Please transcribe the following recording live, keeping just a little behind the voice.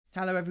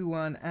Hello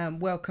everyone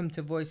and welcome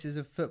to Voices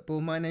of Football.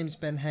 My name's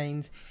Ben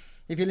Haynes.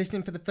 If you're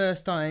listening for the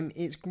first time,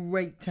 it's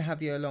great to have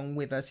you along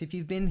with us. If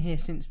you've been here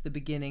since the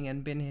beginning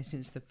and been here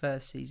since the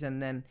first season,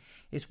 then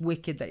it's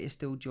wicked that you're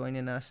still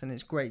joining us, and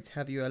it's great to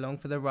have you along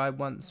for the ride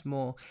once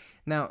more.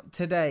 Now,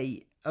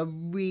 today, a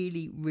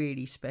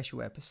really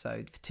special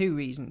episode for two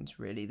reasons,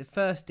 really. The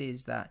first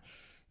is that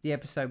the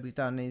episode we've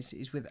done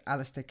is with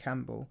Alastair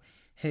Campbell,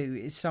 who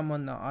is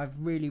someone that I've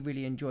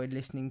really enjoyed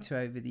listening to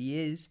over the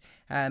years.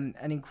 An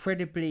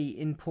incredibly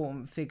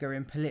important figure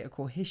in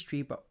political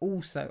history, but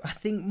also, I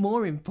think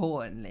more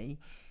importantly,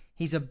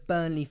 he's a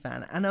Burnley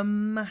fan, and a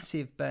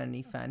massive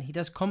Burnley fan. He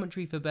does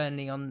commentary for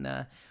Burnley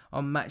on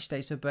match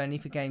days for Burnley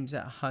for games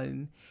at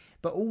home.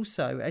 But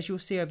also, as you'll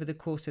see over the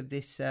course of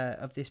this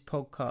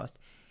podcast,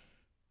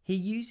 he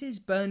uses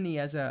Burnley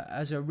as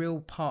a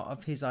real part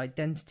of his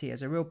identity,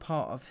 as a real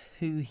part of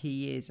who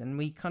he is, and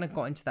we kind of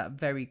got into that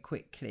very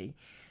quickly.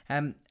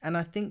 And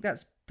I think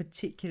that's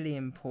particularly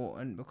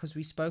important because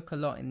we spoke a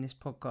lot in this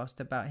podcast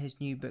about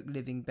his new book,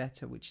 Living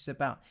Better, which is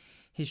about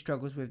his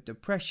struggles with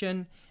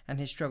depression and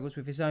his struggles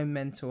with his own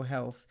mental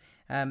health.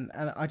 And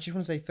I just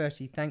want to say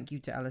firstly, thank you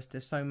to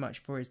Alastair so much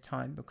for his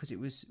time, because it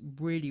was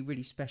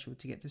really special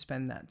to get to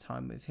spend that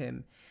time with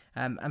him,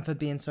 and for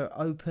being so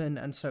open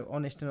and so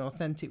honest and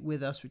authentic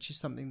with us, which is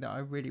something that I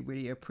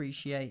really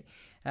appreciate,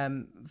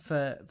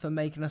 for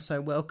making us so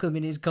welcome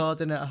in his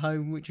garden at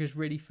home, which was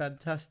really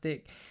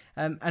fantastic,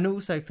 and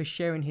also for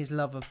sharing his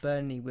love of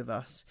Burnley with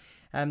us.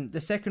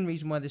 The second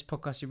reason why this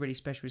podcast is really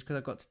special is because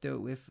I got to do it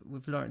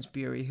with Lawrence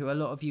Bury, who a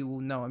lot of you will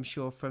know, I'm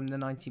sure, from the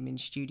 90 Min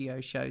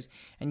Studio shows,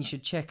 and you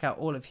should check out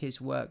all of his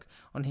work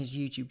on his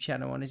YouTube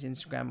channel, on his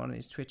Instagram, on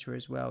his Twitter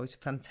as well. He's a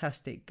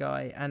fantastic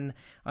guy, and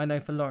I know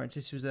for Lawrence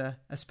this was a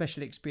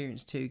special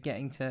experience too,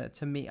 getting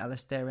to meet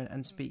Alastair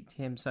and speak to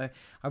him. So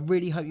I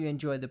really hope you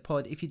enjoy the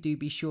pod. If you do,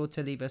 be sure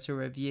to leave us a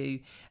review.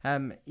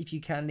 If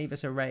you can, leave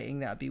us a rating,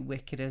 that would be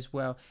wicked as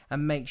well,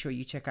 and make sure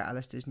you check out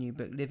Alastair's new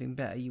book, Living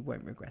Better. You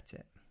won't regret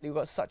it. We've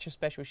got such a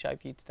special show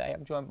for you today.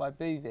 I'm joined by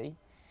Boovie,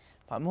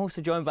 but I'm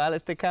also joined by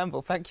Alastair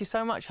Campbell. Thank you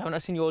so much for having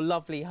us in your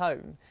lovely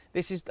home.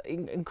 This is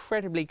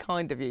incredibly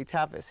kind of you to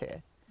have us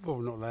here. Well,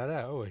 we're not allowed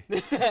out, are we?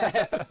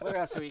 Where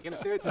else are we going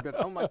to do it to good?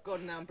 Oh my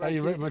God, now I'm breaking.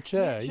 Oh, you ripped my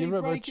chair. You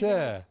ripped my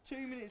chair. 2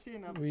 minutes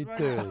in,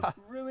 I'm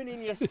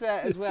ruining your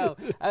set as well.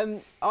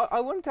 I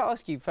wanted to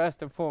ask you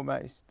first and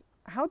foremost,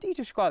 how do you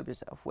describe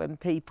yourself when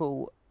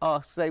people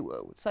ask,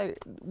 so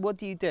what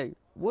do you do?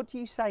 What do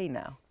you say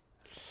now?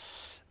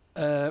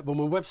 Well,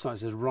 my website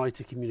says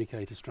writer,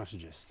 communicator,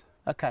 strategist.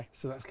 Okay.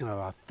 So that's kind of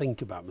how I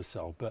think about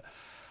myself. But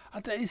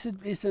it's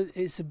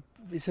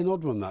an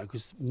odd one, that,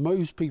 because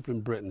most people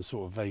in Britain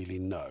sort of vaguely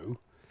know,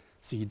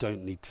 so you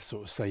don't need to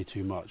sort of say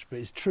too much. But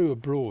it's true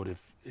abroad.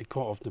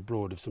 Quite often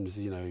abroad, if somebody's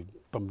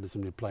bumping into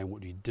somebody playing,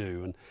 what do you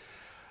do? And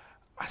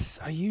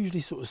I usually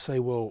sort of say,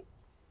 well,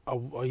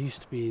 I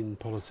used to be in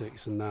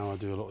politics and now I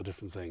do a lot of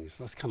different things.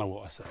 That's kind of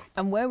what I say.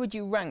 And where would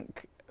you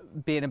rank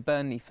being a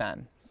Burnley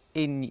fan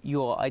in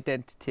your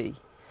identity?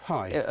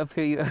 High. Of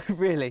who you are,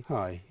 really?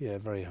 High, yeah,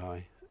 very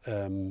high.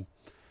 In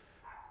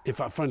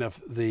fact, funny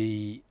enough,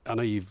 I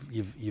know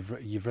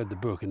you've read the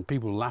book and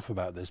people laugh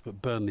about this,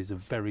 but Burnley's a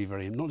very,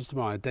 not just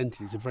my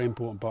identity, it's a very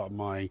important part of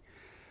my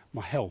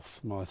health,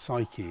 my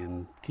psyche,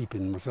 and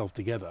keeping myself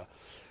together.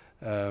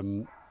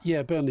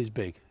 Yeah, Burnley's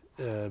big,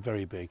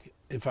 very big.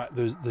 In fact,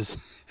 there's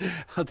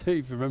I don't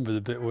even remember the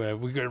bit where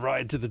we go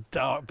right into the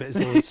dark bits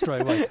all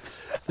straight away.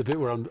 The bit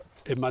where I'm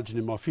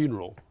imagining my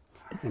funeral,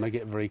 when I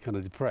get very kind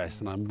of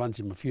depressed, and I'm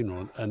imagining my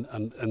funeral,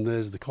 and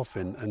there's the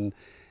coffin, and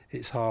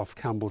it's half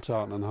Campbell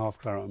tartan and half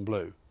claret and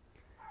blue.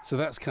 So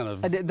that's kind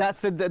of... And that's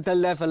the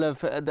level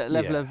of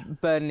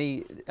of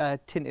Burnley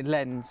tinted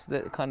lens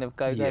that kind of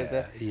goes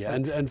over... Yeah,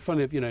 and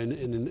funny, in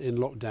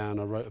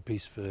lockdown, I wrote a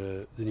piece for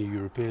the New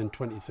European,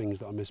 20 things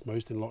that I miss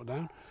most in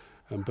lockdown,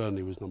 and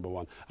Burnley was number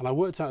one. And I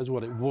worked out as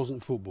well, it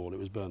wasn't football, it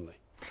was Burnley.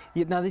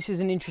 Yeah, now, this is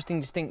an interesting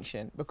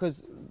distinction,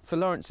 because for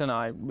Lawrence and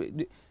I...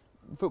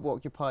 Football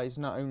occupies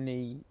not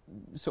only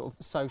sort of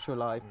social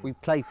life, we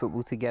play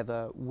football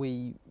together,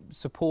 we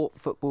support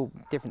football,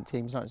 different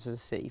teams, not just as a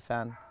City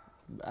fan,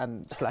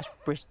 and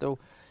 / Bristol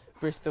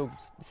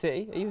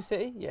City. Are you a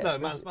City? Yeah. No,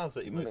 Man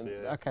City mostly,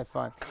 yeah. Okay,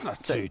 fine.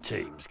 Two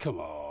teams, come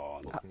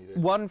on.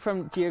 One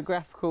from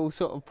geographical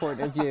sort of point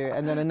of view,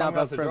 and then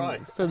another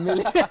from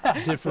familiar...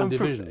 Different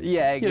divisions.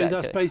 Yeah, exactly. Yeah,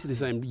 that's basically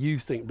saying you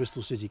think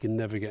Bristol City can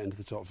never get into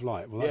the top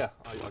flight. Well, yeah,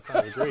 I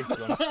can't agree, to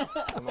be honest.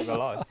 I'm not going to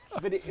lie.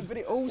 But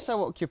it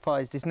also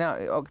occupies the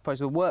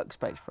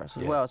workspace for us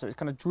as well, so it's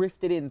kind of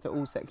drifted into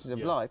all sections of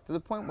life, to the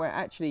point where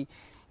actually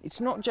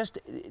it's not just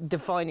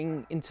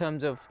defining in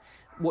terms of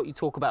what you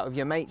talk about with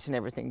your mates and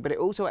everything, but it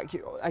also,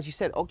 as you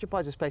said,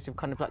 occupies a space of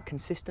kind of like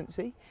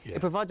consistency. Yeah. It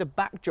provides a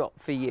backdrop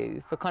for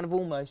you for kind of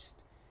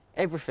almost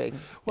everything.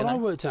 Well, I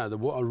worked out that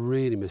what I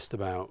really missed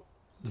about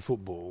the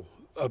football,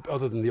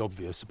 other than the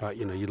obvious about,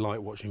 you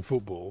like watching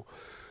football,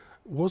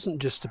 wasn't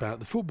just about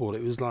the football.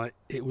 It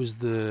was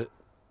the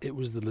it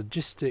was the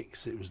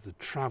logistics, it was the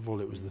travel,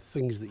 it was the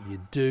things that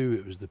you do,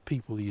 it was the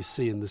people you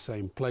see in the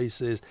same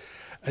places.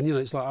 And, you know,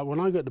 it's like when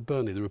I go to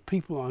Burnley, there are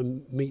people I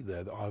meet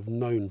there that I've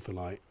known for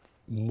like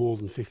more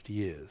than 50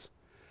 years.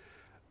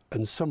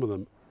 And some of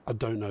them, I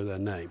don't know their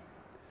name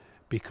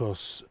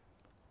because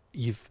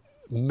you've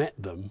met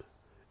them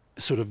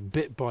sort of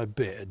bit by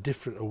bit at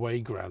different away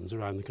grounds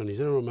around the country. You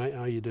say, "Oh, mate,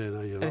 how you doing?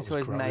 Oh, yeah, And it's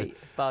always mate,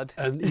 bud.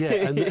 And yeah,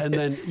 and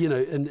then, you know,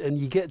 and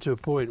you get to a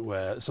point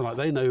where, so like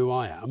they know who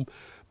I am,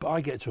 but I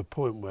get to a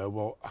point where,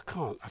 well, I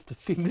can't, after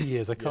 50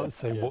 years, I can't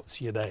say, what's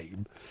your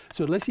name?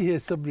 So unless you hear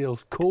somebody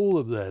else call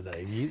them their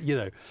name, you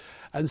know.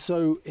 And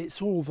so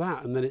it's all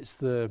that, and then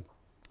it's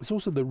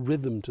also the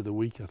rhythm to the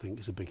week, I think,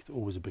 is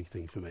always a big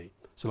thing for me.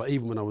 So like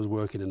even when I was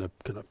working in a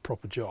kind of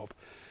proper job,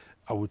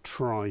 I would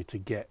try to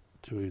get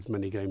to as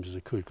many games as I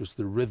could because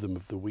the rhythm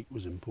of the week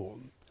was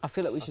important. I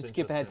feel like we should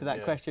skip ahead to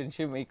that question,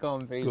 shouldn't we? Go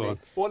on, Phoebe. Go on.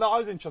 Well, no, I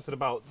was interested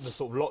about the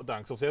sort of lockdown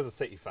because obviously as a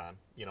City fan,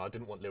 you know, I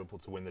didn't want Liverpool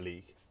to win the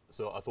league.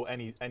 So I thought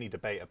any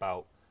debate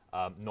about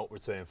not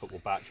returning football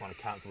back, trying to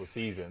cancel the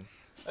season,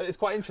 it's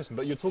quite interesting.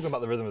 But you're talking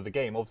about the rhythm of the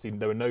game. Obviously,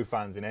 there were no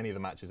fans in any of the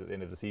matches at the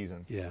end of the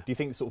season. Yeah. Do you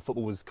think sort of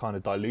football was kind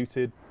of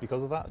diluted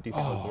because of that? Do you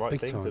think that was the right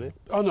big thing time. to do?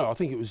 Oh no, I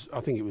think it was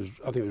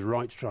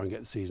right to try and get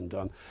the season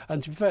done.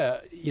 And to be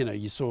fair, you know,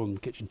 you saw on the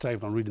kitchen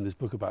table, I'm reading this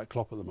book about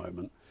Klopp at the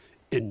moment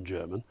in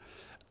German,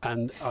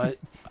 and I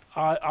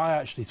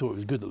actually thought it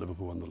was good that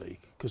Liverpool won the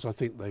league because I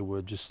think they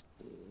were just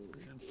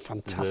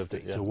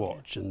fantastic to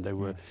watch, and they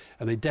were,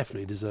 and they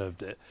definitely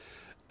deserved it.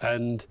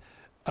 And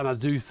I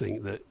do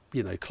think that,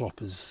 you know,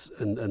 Klopp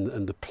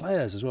and the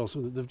players as well,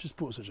 so they've just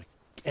brought such a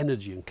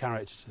energy and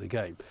character to the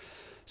game.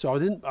 So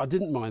I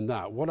didn't mind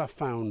that. What I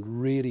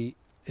found really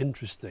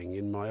interesting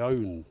in my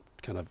own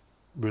kind of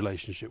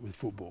relationship with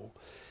football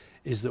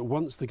is that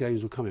once the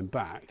games were coming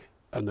back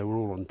and they were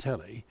all on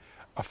telly,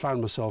 I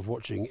found myself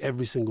watching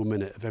every single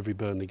minute of every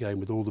Burnley game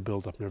with all the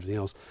build-up and everything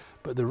else.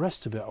 But the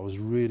rest of it, I was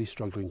really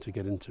struggling to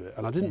get into it.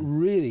 And I didn't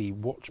really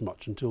watch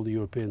much until the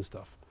European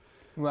stuff.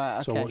 Right,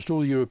 okay. So I watched all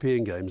the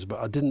European games, but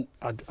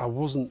I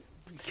wasn't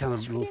kind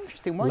That's of really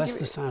interesting. Why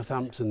Leicester,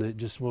 Southampton, it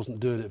just wasn't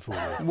doing it for me.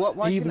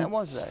 Why do you think that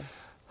was, though?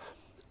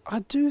 I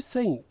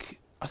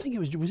think it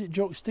was it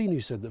Jock Stein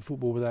who said that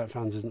football without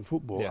fans isn't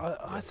football? Yeah.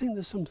 I think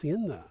there's something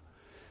in that.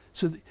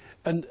 So,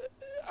 and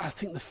I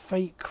think the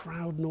fake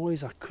crowd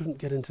noise, I couldn't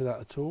get into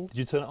that at all. Did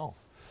you turn it off?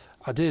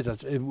 I did.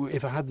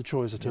 If I had the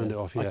choice, I turned it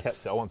off, yeah. I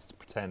kept it. I wanted to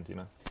pretend, you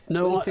know.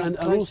 No, Well, and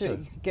closer, also...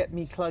 you get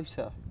me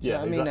closer. Do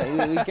Yeah, you know what I mean?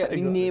 exactly. You get me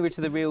Exactly. nearer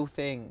to the real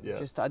thing. Yeah.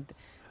 Just I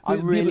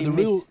really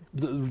miss...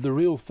 the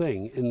real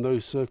thing in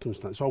those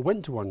circumstances. So I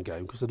went to one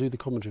game because I do the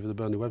commentary for the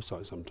Burnley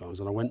website sometimes,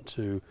 and I went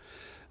to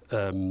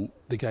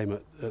the game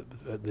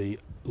at the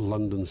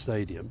London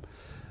Stadium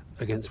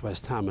against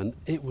West Ham, and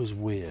it was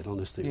weird.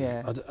 Honestly,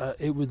 Yeah.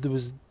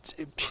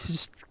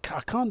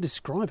 I can't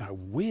describe how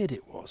weird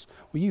it was.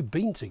 Well, you've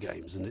been to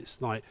games, and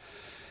it's like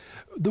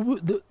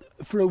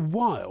for a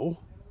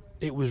while,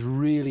 it was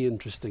really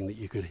interesting that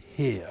you could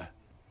hear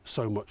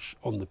so much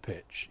on the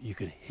pitch. You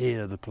could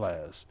hear the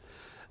players.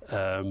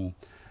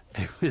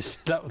 It was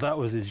that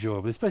was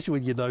enjoyable, especially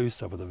when you know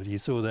some of them and you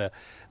saw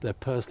their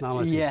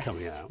personalities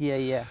coming out.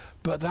 Yeah.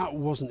 But that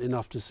wasn't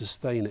enough to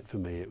sustain it for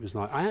me. It was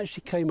like I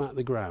actually came out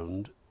the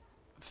ground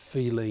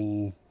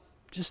feeling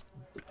just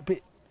a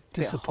bit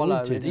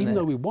disappointed, hollow, even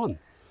though we won.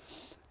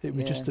 It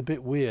was just a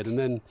bit weird. And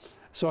then,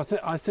 so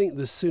I think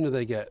the sooner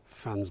they get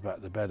fans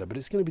back, the better. But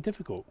it's going to be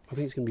difficult. I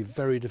think it's going to be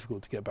very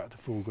difficult to get back to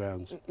full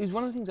grounds. It was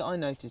one of the things that I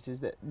noticed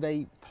is that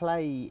they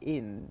play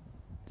in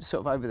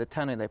sort of over the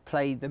tunnel. They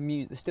play the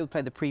music. They still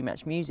play the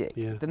pre-match music.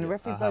 Yeah. Then the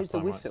referee blows the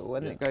halftime, right. whistle,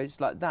 and Yeah. it goes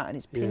like that, and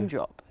it's pin Yeah.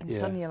 drop, and Yeah.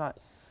 suddenly you're like,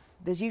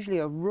 there's usually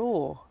a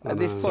roar I at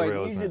this know. point.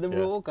 Surreal, isn't Usually it? the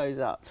Yeah. roar goes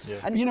up. Yeah.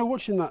 And But you know,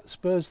 watching that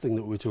Spurs thing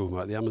that we were talking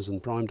about, the Amazon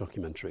Prime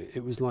documentary,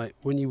 it was like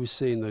when you were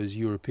seeing those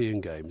European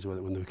games when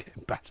they were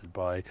getting battered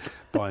by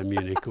Bayern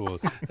Munich or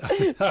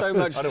so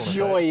much I don't wanna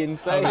joy in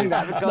saying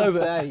that, for God's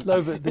sake.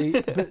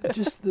 but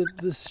just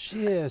the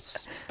sheer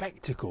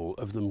spectacle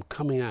of them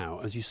coming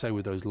out, as you say,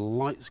 with those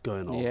lights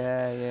going off,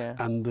 Yeah.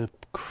 and the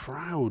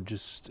crowd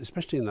just,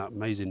 especially in that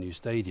amazing new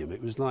stadium,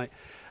 it was like,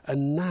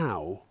 and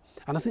now,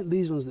 and I think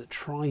these ones that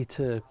try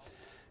to,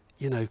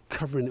 you know,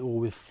 covering it all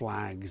with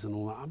flags and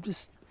all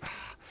that,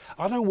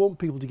 I don't want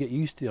people to get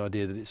used to the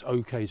idea that it's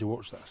okay to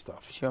watch that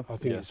stuff. Sure. I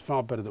think Yeah. it's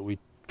far better that we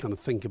kind of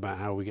think about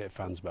how we get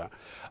fans back.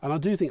 And I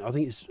think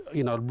it's,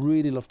 you know, I'd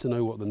really love to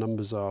know what the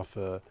numbers are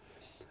for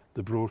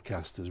the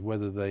broadcasters,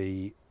 whether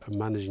they are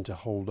managing to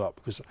hold up,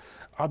 because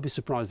I'd be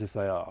surprised if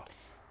they are.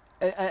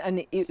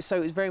 So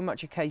it was very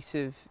much a case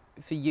of,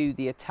 for you,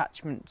 the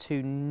attachment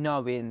to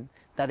knowing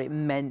that it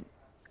meant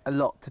a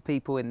lot to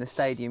people in the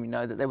stadium, you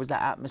know, that there was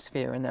that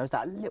atmosphere and there was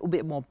that little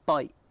bit more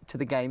bite to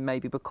the game,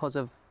 maybe because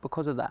of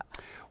that.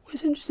 Well,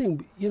 it's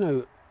interesting, you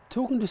know,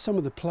 talking to some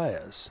of the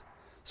players,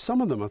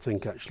 some of them I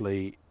think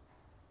actually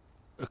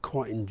are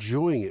quite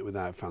enjoying it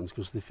without fans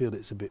because they feel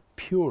it's a bit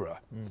purer.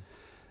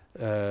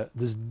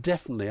 there's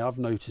definitely, I've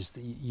noticed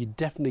that you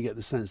definitely get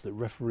the sense that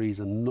referees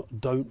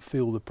don't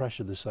feel the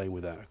pressure the same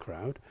without a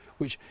crowd,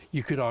 which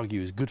you could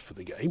argue is good for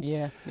the game.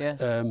 Yeah.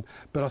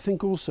 But I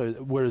think also,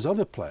 whereas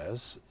other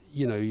players,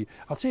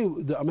 I'll tell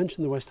you that I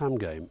mentioned the West Ham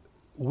game.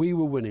 We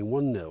were winning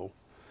 1-0,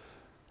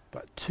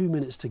 about 2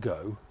 minutes to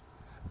go,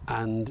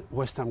 and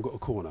West Ham got a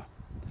corner.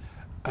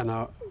 And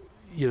I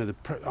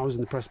was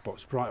in the press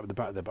box right at the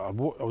back there, but I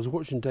was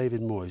watching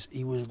David Moyes.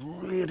 He was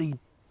really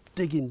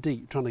digging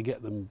deep, trying to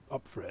get them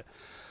up for it.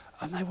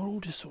 And they were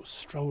all just sort of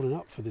strolling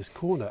up for this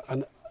corner.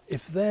 And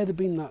if there'd have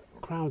been that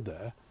crowd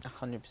there,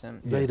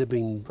 100%, they'd have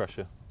been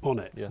pressure on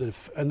it. Yeah.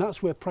 And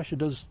that's where pressure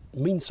does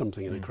mean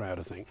something in a crowd,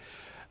 I think.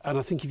 And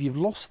I think if you've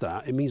lost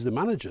that, it means the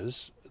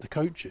managers, the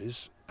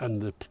coaches,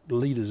 and the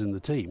leaders in the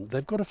team,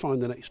 they've got to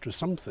find an extra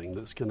something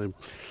that's going to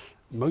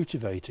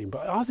motivating.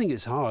 But I think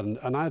it's hard.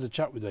 And I had a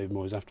chat with Dave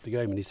Moyes after the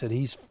game, and he said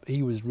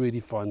he was really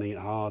finding it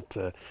hard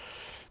to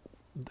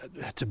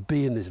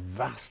be in this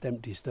vast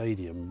empty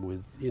stadium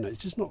with, it's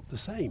just not the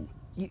same.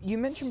 You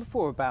mentioned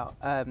before about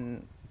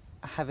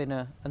having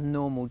a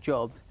normal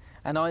job,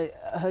 and I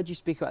heard you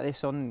speak about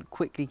this on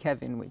Quickly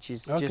Kevin, which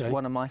is just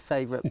one of my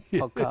favourite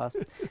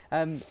podcasts.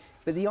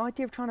 But the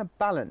idea of trying to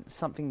balance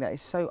something that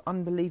is so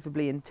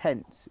unbelievably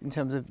intense in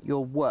terms of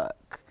your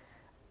work,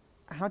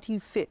 how do you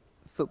fit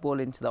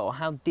football into that, or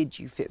how did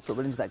you fit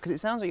football into that? Because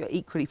it sounds like you're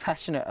equally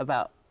passionate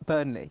about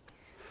Burnley.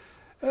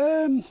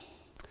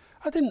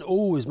 I didn't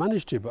always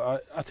manage to,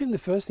 but I think the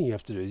first thing you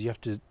have to do is you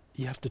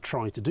have to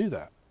try to do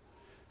that.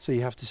 So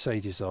you have to say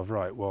to yourself,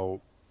 right, well,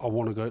 I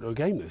want to go to a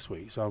game this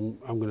week, so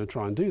I'm going to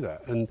try and do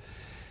that. And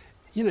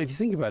if you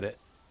think about it,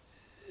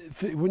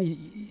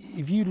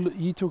 if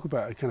you talk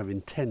about a kind of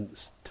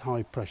intense,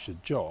 high-pressure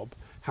job,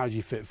 how do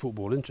you fit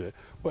football into it?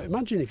 Well,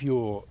 imagine if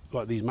you're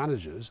like these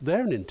managers;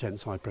 they're in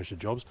intense, high-pressure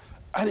jobs,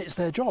 and it's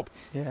their job.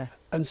 Yeah.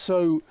 And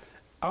so,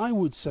 I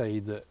would say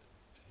that,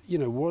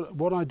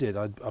 what I did,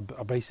 I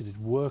basically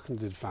did work and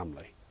I did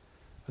family.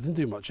 I didn't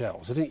do much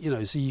else. I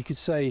didn't, so you could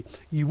say,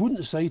 you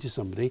wouldn't say to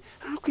somebody,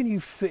 how can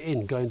you fit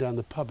in going down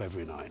the pub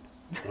every night,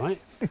 right?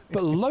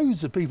 But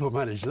loads of people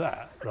manage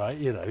that, right?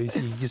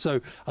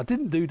 So I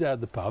didn't do down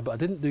the pub. I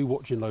didn't do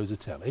watching loads of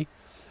telly.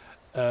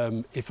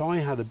 If I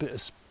had a bit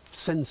of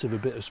sense of a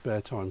bit of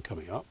spare time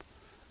coming up,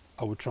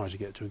 I would try to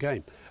get to a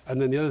game.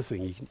 And then the other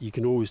thing, you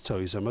can always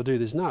tell yourself, I do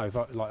this now,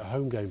 like a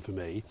home game for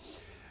me,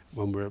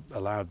 when we're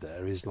allowed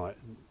there, is like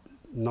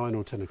 9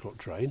 or 10 o'clock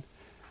train,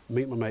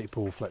 meet my mate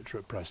Paul Fletcher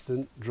at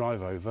Preston,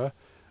 drive over,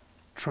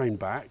 train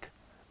back,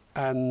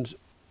 and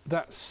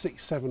that's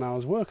 6-7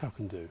 hours work I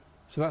can do.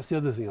 So that's the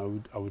other thing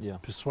I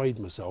would persuade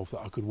myself that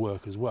I could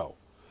work as well.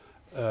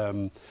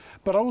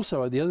 But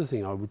also the other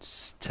thing I would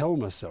tell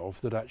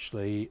myself that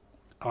actually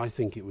I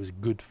think it was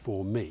good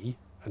for me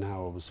and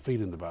how I was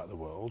feeling about the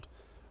world,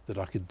 that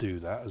I could do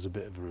that as a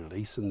bit of a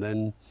release and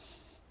then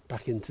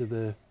back into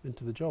the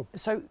job.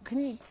 So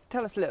can you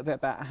tell us a little bit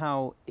about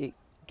how it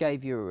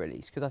gave you a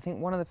release? Because I think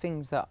one of the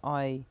things that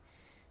I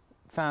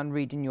found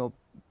reading your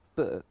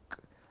book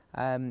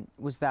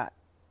was that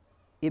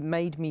it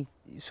made me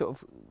sort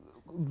of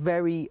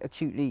very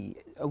acutely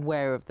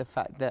aware of the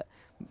fact that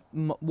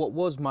what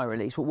was my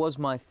release, what was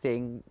my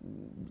thing,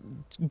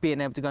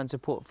 being able to go and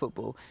support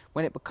football,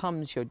 when it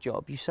becomes your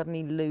job, you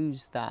suddenly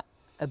lose that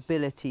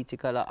ability to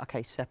go like,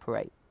 okay,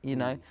 separate.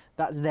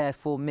 That's there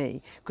for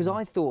me. Because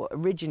I thought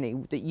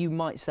originally that you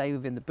might say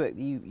within the book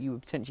that you were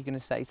potentially going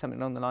to say something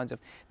along the lines of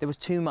there was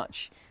too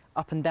much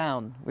up and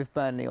down with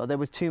Burnley, or there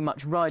was too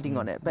much riding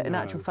on it. But in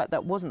actual fact,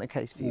 that wasn't the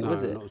case for you,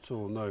 was it? No, not at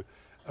all, no.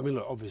 I mean,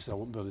 look, obviously I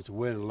want Burnley to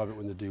win. I love it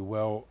when they do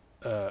well.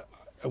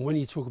 And when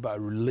you talk about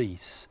a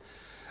release,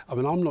 I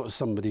mean, I'm not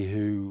somebody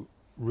who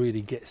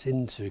really gets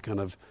into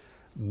kind of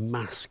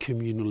mass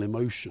communal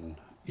emotion.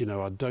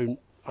 I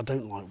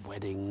don't like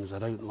weddings. I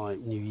don't like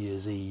New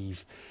Year's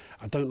Eve.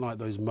 I don't like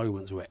those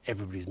moments where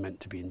everybody's meant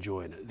to be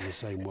enjoying it in the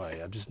same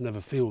way. I just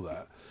never feel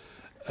that.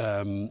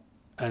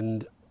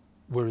 And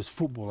whereas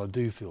football, I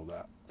do feel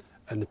that,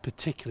 and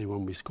particularly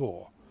when we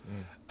score.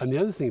 And the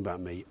other thing about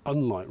me,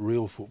 unlike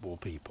real football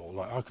people,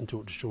 like I can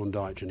talk to Sean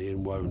Dyche and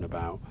Ian Woan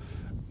about,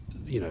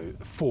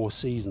 4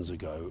 seasons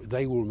ago,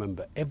 they will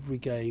remember every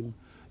game.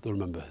 They'll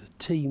remember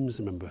the teams,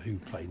 remember who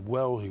played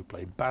well, who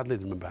played badly,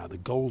 they'll remember how the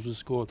goals were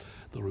scored,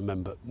 they'll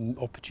remember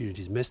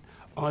opportunities missed.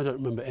 I don't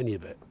remember any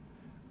of it.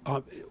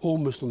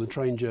 Almost on the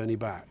train journey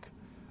back,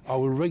 I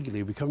will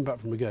regularly be coming back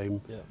from a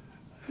game,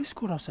 who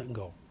scored our second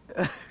goal?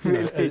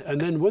 Really? And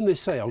then when they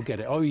say, I'll get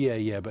it, oh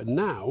yeah, but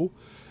now,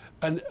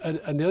 and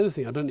the other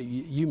thing, I don't know,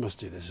 you must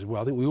do this as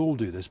well, I think we all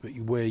do this, but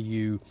where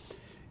you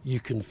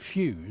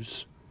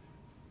confuse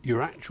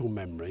your actual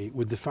memory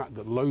with the fact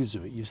that loads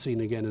of it you've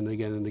seen again and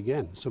again and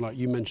again. So like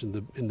you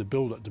mentioned, in the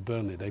build-up to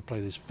Burnley, they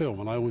play this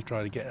film, and I always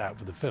try to get out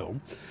for the film,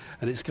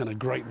 and it's kind of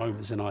great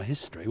moments in our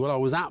history. Well, I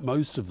was at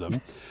most of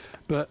them,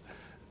 but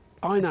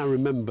I now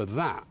remember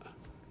that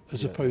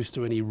as opposed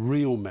to any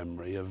real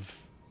memory of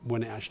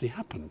when it actually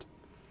happened.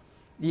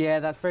 Yeah,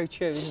 that's very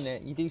true, isn't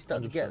it? You do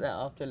start to 100%. get that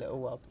after a little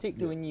while,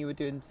 particularly when you were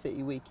doing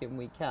City week in,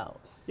 week out.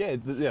 Yeah,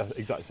 yeah,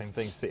 exactly same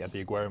thing. City had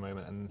the Aguero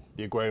moment, and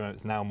the Aguero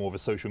moment's now more of a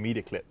social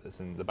media clip that's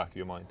in the back of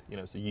your mind. You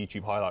know, it's a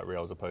YouTube highlight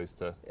reel as opposed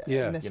to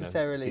Yeah.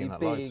 necessarily seeing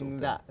that live being sort of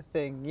that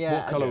thing.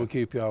 Yeah. What colour Yeah. were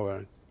QPR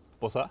wearing?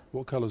 what's that?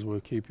 What colours were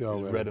QPR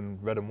It was wearing?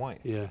 red and white.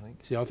 Yeah. I think.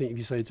 See, I think if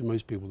you say it to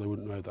most people, they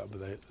wouldn't know that, but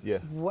they. Yeah.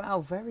 Wow,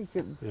 very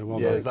good. Yeah, well,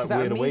 Yeah, done. it's that 'Cause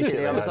weird away kit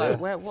immediately I they was had, like,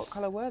 yeah. what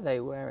colour were they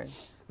wearing?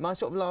 My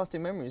sort of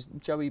lasting memory is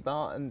Joey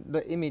Barton.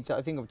 The image that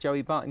I think of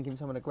Joey Barton giving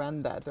someone a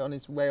grandad on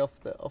his way off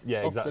the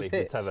Yeah, exactly. the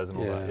pitch. Tevez and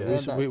all Yeah, that. we Yeah.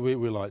 s- that's-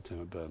 we liked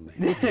him at Burnley.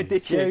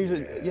 Did you? Yeah, he was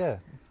yeah.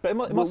 But it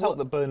must Well, help what-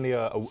 that Burnley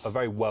are a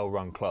very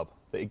well-run club.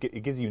 That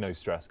it gives you no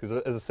stress. Because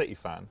as a City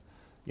fan,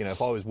 you know,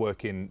 if I was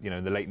working, you know,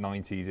 in the late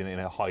 90s in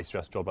a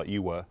high-stress job like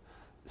you were,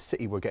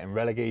 City were getting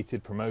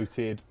relegated,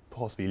 promoted,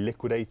 possibly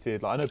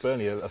liquidated. Like, I know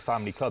Burnley are a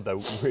family club. They're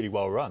really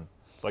well-run.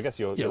 So I guess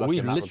you're Yeah, lucky we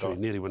in that literally regard.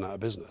 nearly went out of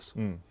business.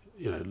 Mm.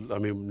 You know, I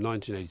mean,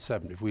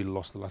 1987. If we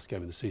lost the last game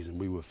of the season,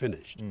 we were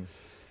finished. Mm.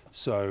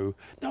 So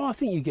no, I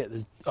think you get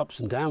the ups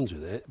and downs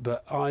with it,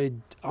 but I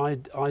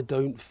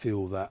don't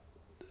feel that.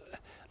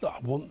 Look, I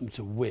want them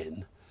to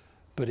win,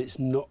 but it's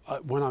not.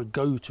 When I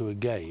go to a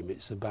game,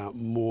 it's about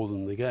more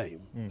than the game,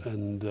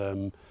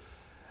 and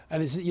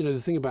it's, you know, the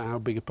thing about how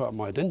big a part of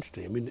my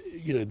identity. I mean,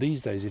 you know,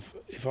 these days,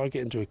 if I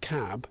get into a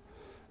cab,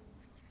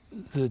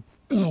 the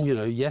you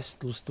know, yes,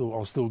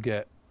 I'll still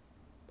get.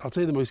 I'll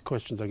tell you the most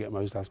questions I get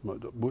most asked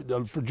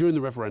during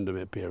the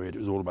referendum period. It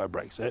was all about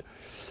Brexit.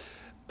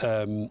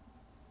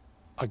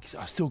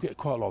 I still get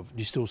quite a lot of, do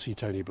you still see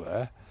Tony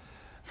Blair?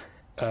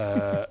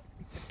 But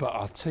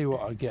I'll tell you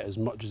what, I get as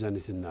much as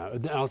anything now.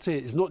 And I'll tell you,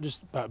 it's not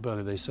just about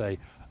Burnley. They say,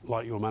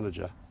 like your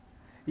manager.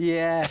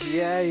 Yeah.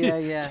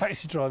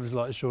 Taxi drivers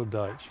like Sean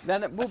Dyche.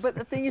 Then, well, but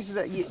the thing is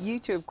that you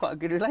two have quite a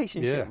good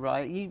relationship, Yeah.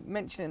 right? You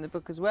mentioned in the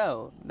book as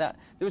well that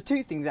there was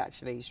two things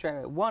actually straight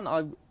away. One,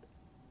 I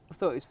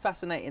thought it was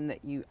fascinating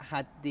that you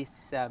had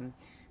this.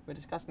 We're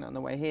discussing it on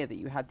the way here that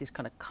you had this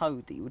kind of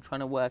code that you were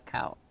trying to work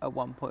out at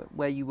one point,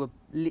 where you were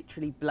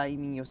literally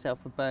blaming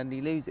yourself for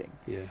Burnley losing.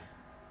 Yeah.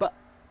 But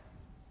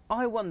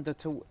I wonder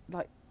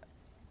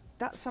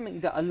that's something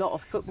that a lot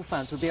of football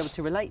fans would be able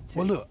to relate to.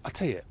 Well, look, I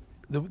tell you,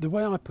 the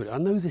way I put it, I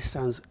know this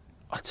sounds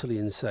utterly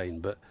insane,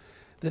 but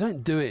they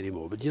don't do it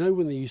anymore. But you know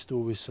when they used to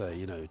always say,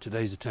 you know,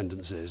 today's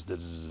attendance is da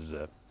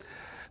da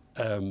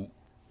da da.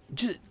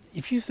 Just,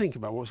 if you think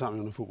about what's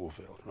happening on a football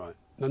field, right?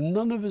 Now,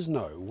 none of us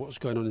know what's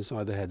going on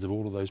inside the heads of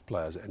all of those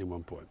players at any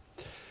one point.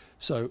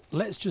 So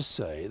let's just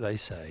say they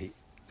say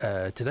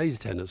today's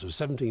attendance was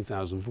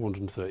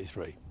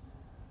 17,433.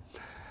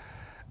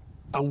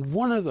 And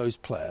one of those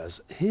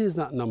players hears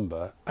that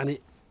number and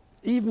it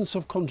even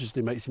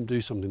subconsciously makes him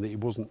do something that he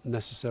wasn't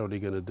necessarily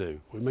going to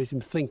do. Or it makes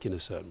him think in a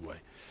certain way.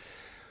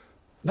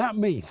 That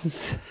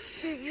means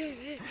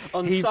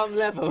on some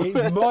level.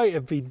 it might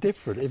have been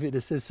different if it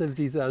had said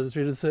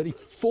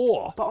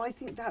 17,334. But I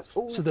think that's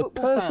all. So the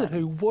football person fans.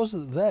 who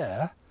wasn't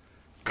there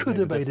could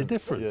have made a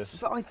difference. Yes.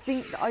 But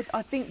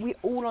I think we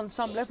all, on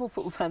some level,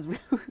 football fans, we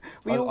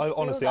all feel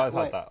Honestly, that I've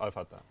way. had that. I've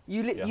had that.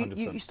 You, Yeah, you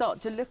 100%.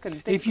 start to look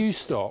and think. If you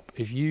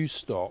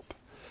stop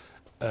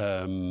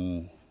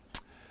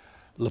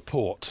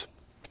Laporte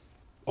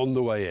on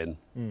the way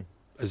in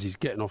as he's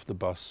getting off the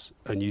bus,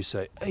 and you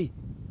say, "Hey,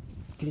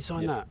 can you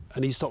sign Yeah. that?"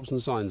 and he stops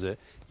and signs it,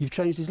 you've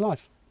changed his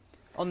life.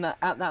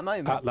 at that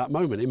moment. At that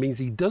moment, it means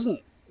he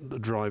doesn't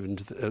drive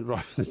into the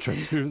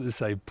dressing room at the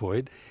same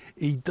point.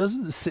 He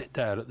doesn't sit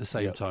down at the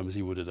same Yep. time as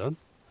he would have done.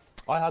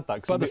 I had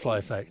that. 'Cause Butterfly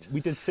effect.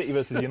 We did City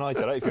versus United.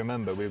 I don't know if you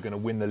remember. We were going to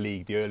win the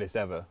league, the earliest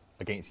ever,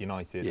 against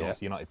United. Yeah.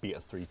 Obviously, United beat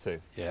us 3-2.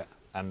 Yeah.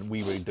 And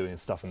we were doing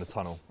stuff in the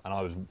tunnel, and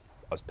I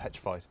was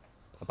petrified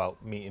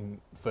about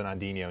meeting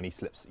Fernandinho, and he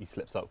slips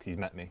up because he's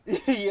met me,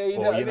 yeah, you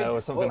or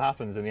or something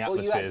happens and the Or you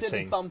atmosphere has accidentally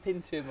changed. bump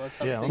into him or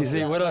something. Yeah, You see,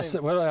 at when that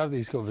moment. I have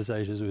these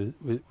conversations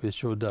with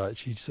Sean Dyche,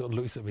 he sort of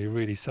looks at me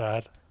really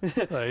sad. Like,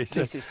 he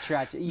says, This is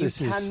tragic. You this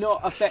is-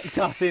 cannot affect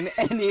us in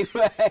any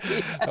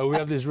way. and we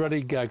have this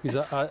running gag because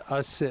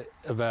I sit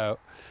about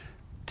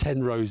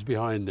 10 rows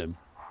behind him.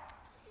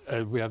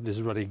 And we have this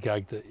running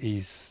gag that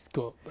he's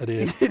got an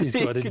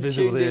invisible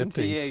tuned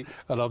into earpiece, you.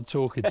 and I'm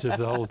talking to him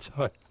the whole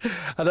time.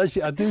 And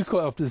actually, I do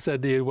quite often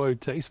send Ian Woe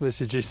text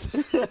messages,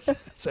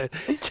 so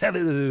tell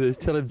him to do this,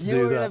 tell him to do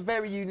You're in a that.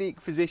 very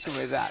unique position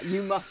with that.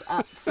 You must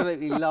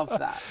absolutely love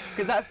that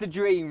because that's the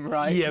dream,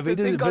 right? Yeah, to but it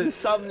think doesn't- on but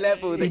some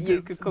level that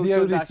you could call the Sean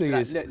only Dyche thing and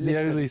be is, like, "Look, the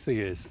listen." only thing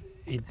is,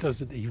 he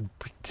doesn't even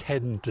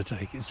pretend to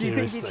take it Do you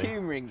think seriously. he's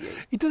humouring you?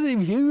 He doesn't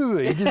even humour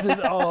me. He just says,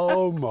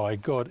 "Oh my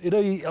God!" You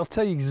know, I'll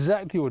tell you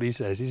exactly what he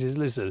says. He says,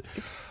 "Listen,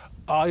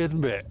 I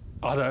admit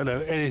I don't know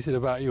anything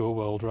about your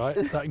world, right?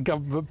 That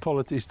government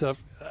politics stuff,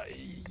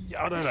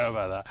 I don't know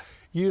about that.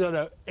 You don't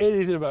know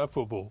anything about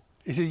football."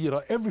 He says, "You're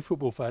like every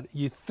football fan.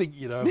 You think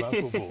you know about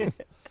football,"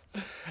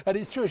 and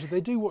it's true.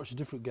 They do watch a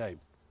different game.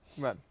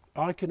 Right.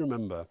 I can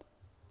remember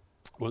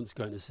once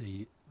going to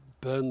see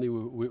Burnley.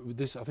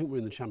 I think we're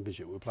in the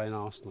Championship. We're playing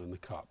Arsenal in the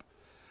Cup,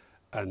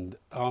 and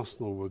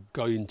Arsenal were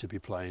going to be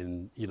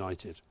playing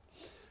United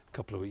a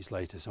couple of weeks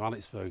later. So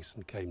Alex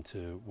Ferguson came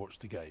to watch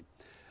the game,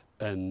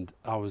 And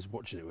I was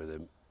watching it with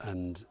him,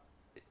 and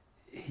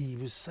he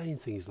was saying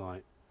things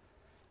like,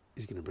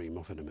 he's going to bring him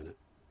off in a minute.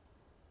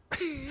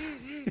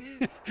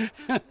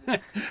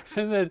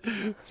 And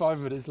then 5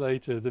 minutes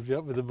later, they'd be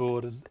up with the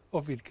board, and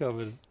off he'd come,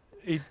 and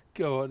he'd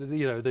go on,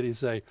 and then he'd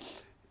say,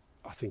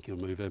 I think he'll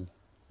move him.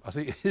 I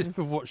think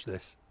watch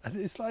this. And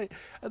it's like,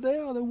 and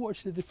they're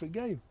watching a different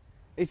game.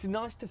 It's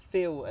nice to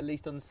feel, at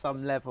least on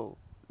some level,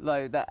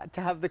 like that,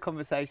 to have the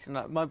conversation,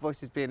 like my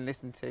voice is being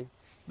listened to.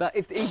 That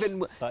if even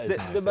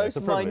the most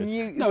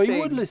minute No, thing, he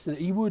would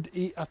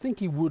listen. I think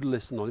he would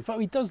listen on. In fact,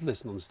 he does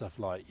listen on stuff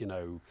like,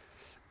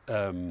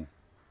 and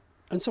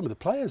some of the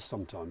players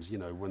sometimes,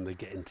 when they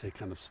get into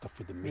kind of stuff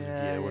with the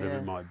media, whatever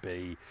it might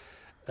be.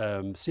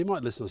 So he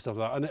might listen to stuff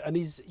like that, and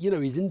he's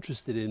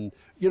interested in,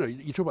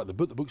 you talk about the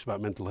book. The book's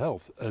about mental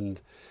health,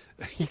 and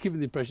you're giving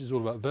the impression it's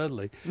all about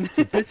Burnley. It's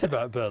a bit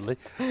about Burnley,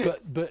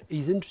 but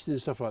he's interested in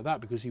stuff like that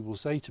because he will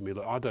say to me,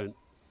 look, I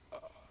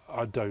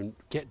don't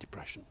get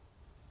depression,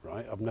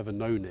 right? I've never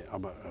known it.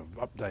 I'm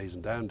up days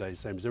and down days,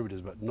 same as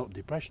everybody does, but not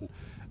depression.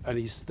 And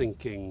he's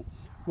thinking,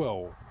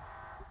 well,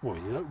 we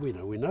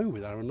know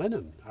with Aaron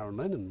Lennon. Aaron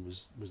Lennon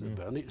was at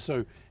Burnley,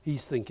 so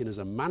he's thinking as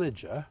a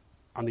manager,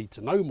 I need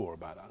to know more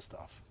about that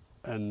stuff,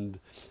 and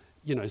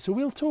so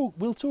we'll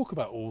talk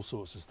about all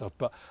sorts of stuff,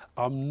 but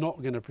I'm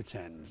not going to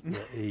pretend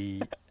that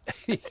he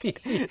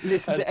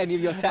listen to any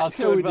of your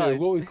tactical advice.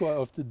 What we quite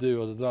often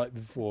do on the night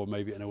before,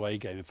 maybe an away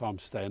game, if I'm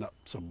staying up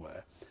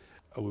somewhere,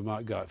 and we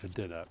might go out for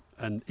dinner,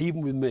 and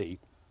even with me,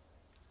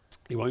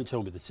 he won't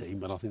tell me the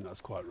team, and I think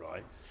that's quite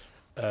right.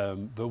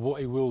 But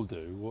what he will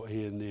do, what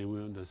he and Ian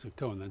will do, so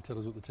come on then, tell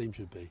us what the team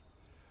should be.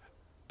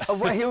 Oh,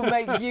 well, he'll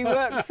make you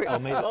work for it.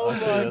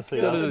 I see.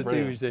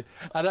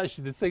 And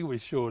actually, the thing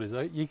with Sean is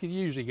you can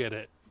usually get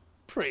it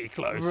pretty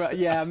close. Right,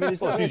 yeah, I mean, it's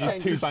usually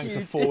 2 banks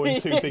of 4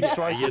 and 2 big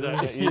strikers,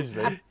 isn't it,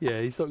 usually? Yeah,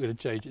 he's not going to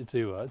change it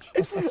too much.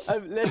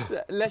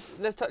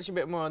 Let's touch a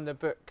bit more on the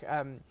book,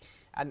 and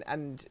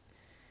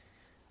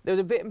there was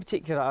a bit in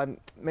particular that I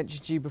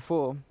mentioned to you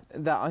before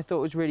that I thought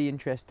was really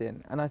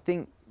interesting, and I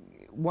think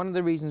one of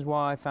the reasons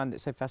why I found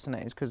it so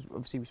fascinating is because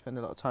obviously we spend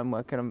a lot of time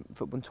working on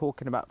football and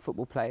talking about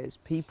football players,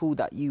 people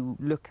that you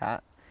look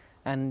at,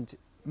 and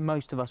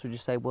most of us would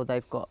just say, well,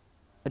 they've got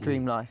a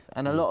dream life.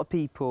 And a lot of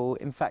people,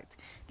 in fact,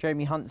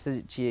 Jeremy Hunt says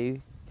it to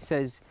you, he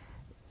says,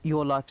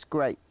 your life's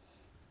great.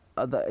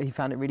 That he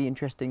found it really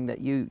interesting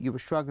that you were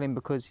struggling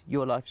because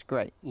your life's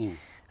great.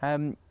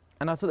 And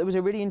I thought there was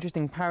a really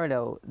interesting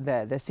parallel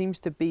there. There seems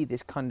to be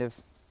this kind of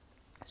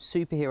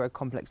superhero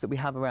complex that we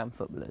have around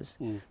footballers,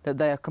 that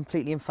they are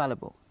completely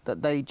infallible,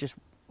 that they just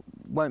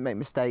won't make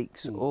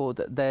mistakes, or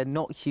that they're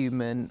not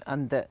human,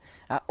 and that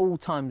at all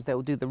times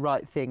they'll do the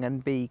right thing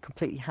and be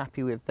completely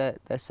happy with their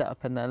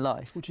setup and their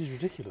life. Which is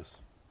ridiculous.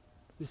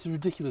 It's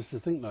ridiculous to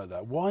think like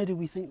that. Why do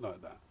we think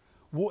like that?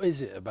 What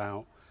is it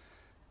about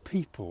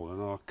people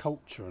and our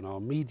culture and our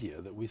media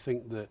that we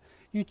think that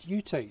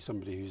you take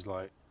somebody who's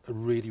like a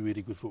really,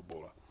 really good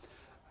footballer,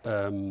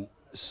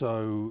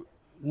 so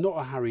not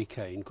a Harry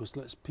Kane, because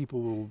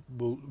people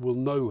will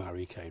know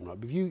Harry Kane, right?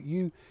 But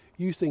if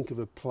you think of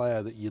a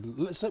player that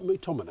let's say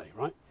McTominay,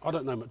 right? I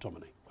don't know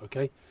McTominay,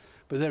 okay?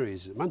 But there he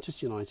is at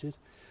Manchester United.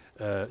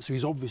 So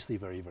he's obviously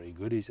very, very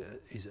good. He's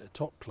at a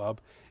top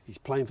club. He's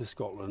playing for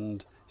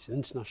Scotland. He's an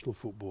international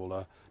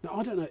footballer. Now,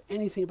 I don't know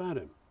anything about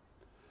him.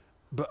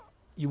 But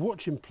you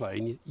watch him play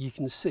and you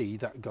can see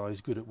that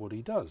guy's good at what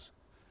he does.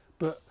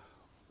 But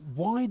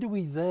why do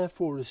we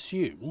therefore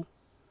assume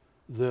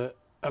that,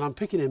 and I'm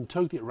picking him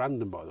totally at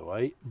random, by the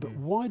way, but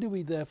why do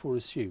we therefore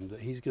assume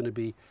that he's going to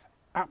be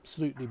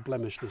absolutely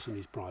blemishless in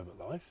his private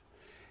life?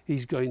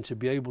 He's going to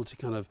be able to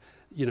kind of,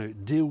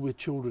 deal with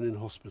children in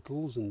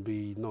hospitals and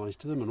be nice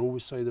to them and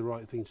always say the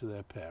right thing to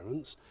their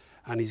parents.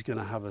 And he's going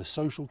to have a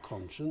social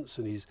conscience,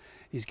 and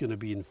he's going to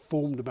be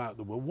informed about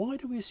the world. Why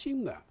do we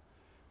assume that?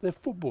 They're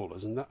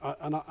footballers, and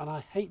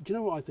I hate. Do you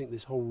know what I think?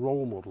 This whole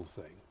role model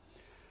thing.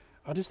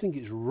 I just think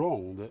it's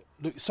wrong that,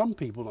 look, some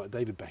people like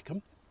David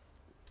Beckham,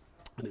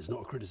 and it's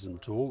not a criticism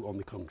at all, on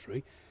the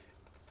contrary,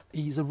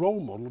 he's a role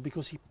model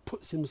because he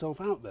puts himself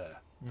out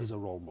there as a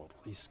role model.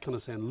 He's kind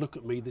of saying, look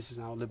at me, this is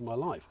how I live my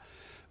life.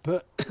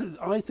 But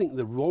I think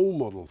the role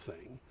model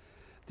thing,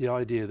 the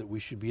idea that we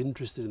should be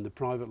interested in the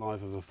private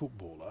life of a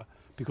footballer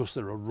because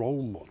they're a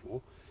role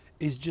model,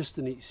 is just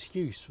an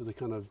excuse for the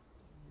kind of,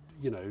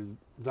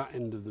 that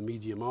end of the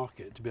media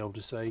market to be able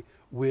to say,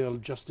 we're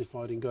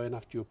justified in going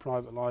after your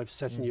private life,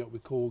 setting you up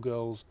with call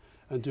girls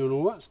and doing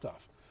all that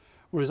stuff.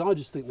 Whereas I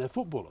just think they're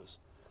footballers.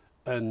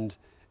 And,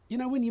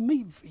 when you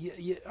meet,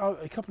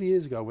 a couple of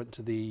years ago I went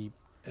to the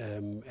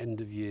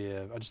end of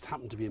year, I just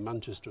happened to be in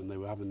Manchester and they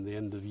were having the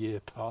end of year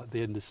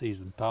the end of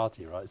season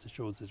party, right? So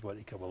Sean says, why don't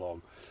you come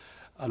along?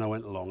 And I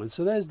went along. And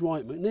so there's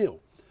Dwight McNeil,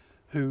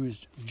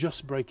 who's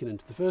just breaking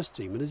into the first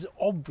team and is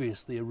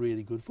obviously a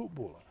really good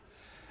footballer.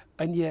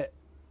 And yet,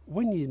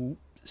 when you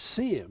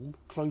see him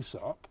close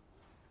up,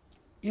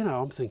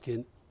 I'm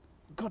thinking,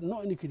 God,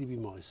 not only could he be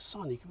my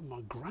son, he could be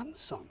my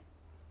grandson.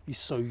 He's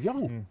so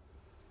young.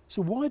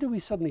 So why do we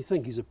suddenly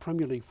think he's a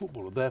Premier League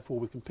footballer, therefore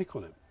we can pick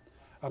on him?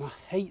 And I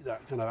hate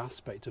that kind of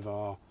aspect of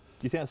our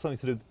you think that's something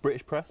to do with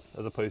British press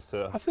as opposed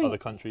to other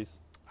countries?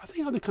 I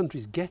think other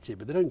countries get it,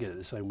 but they don't get it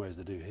the same way as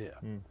they do here.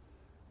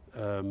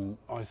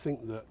 I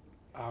think that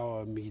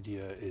our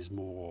media is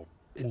more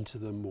into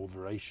them, more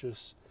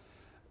voracious.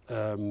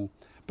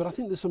 But I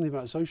think there's something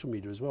about social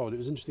media as well. And it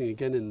was interesting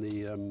again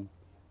in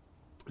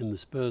the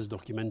Spurs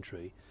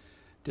documentary,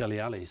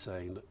 Dele Alli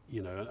saying that,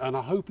 you know, and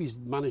I hope he's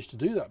managed to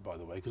do that, by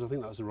the way, because I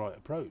think that's the right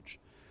approach.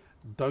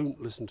 Don't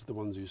listen to the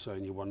ones who are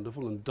saying you're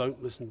wonderful, and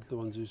don't listen to the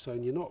ones who are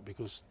saying you're not,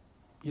 because,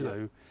 you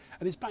know,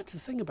 and it's back to the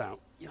thing about,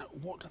 you know,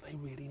 what do they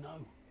really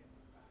know?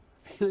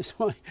 It's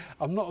why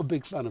I'm not a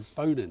big fan of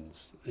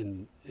phone-ins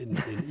in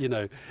you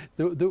know,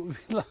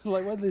 like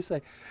when they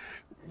say,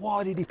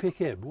 why did he pick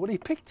him? Well, he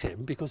picked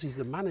him because he's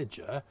the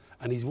manager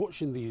and he's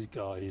watching these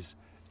guys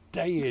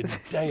day in,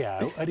 day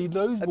out, and he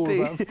knows more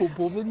about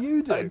football than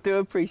you do. I do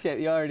appreciate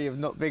the irony of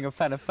not being a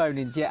fan of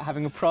phone-ins yet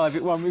having a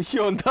private one with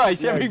Sean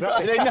Dyche every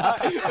Friday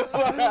night.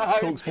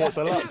 Talk Sport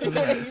Deluxe, isn't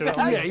it?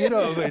 Exactly. Yeah, you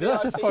know what I mean.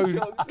 That's a phone.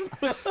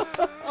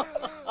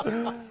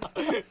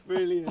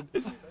 Brilliant.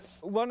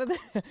 One of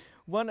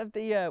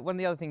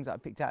the other things that I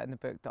picked out in the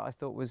book that I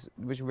thought was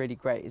really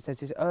great is there's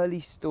this early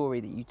story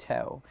that you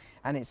tell,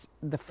 and it's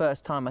the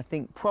first time I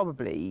think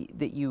probably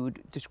that you would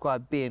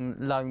describe being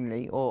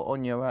lonely or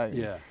on your own.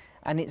 Yeah.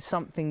 And it's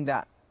something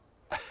that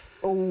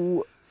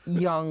all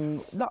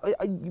young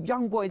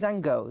boys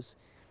and girls,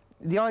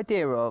 the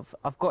idea of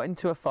I've got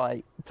into a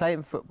fight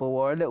playing football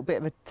or a little bit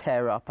of a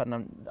tear up,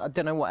 and I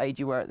don't know what age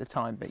you were at the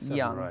time, but 7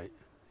 young. or 8,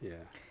 yeah.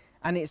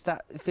 And it's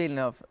that feeling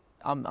of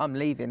I'm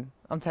leaving,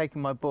 I'm taking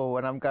my ball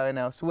and I'm going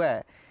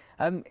elsewhere.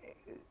 Why?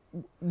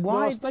 No,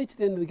 I stayed to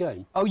the end of the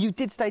game. Oh, you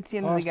did stay to the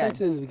end of the game? I stayed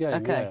to the end of the game,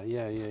 okay.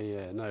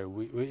 Yeah. No,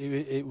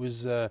 it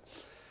was... yeah,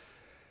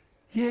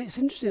 it's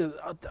interesting.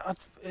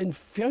 In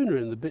Fiona,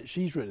 in the bit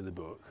she's written in the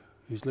book,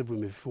 who's lived with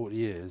me for 40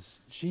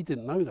 years, she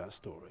didn't know that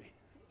story.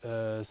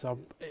 So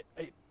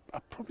I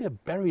probably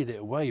had buried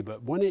it away,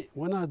 but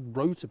when I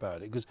wrote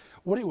about it, because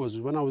what it was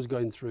when I was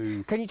going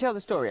through... Can you tell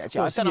the story, actually?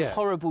 I've done a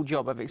horrible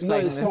job of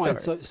explaining the story. No,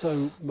 it's fine.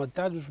 So my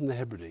dad was from the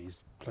Hebrides,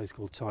 a place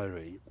called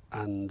Tyree,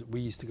 and we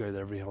used to go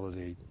there every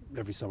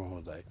summer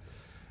holiday,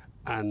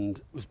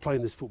 and was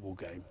playing this football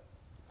game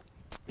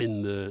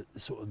in the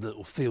sort of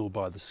little field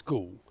by the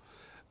school,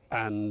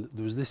 and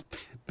there was this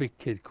big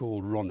kid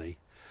called Ronnie,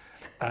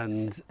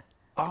 and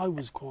I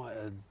was quite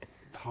a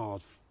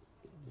hard,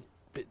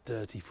 bit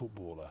dirty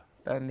footballer.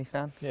 Burnley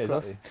fan? Yeah,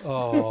 exactly.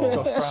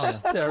 Oh,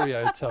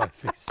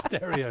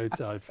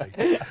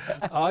 stereotyping.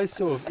 I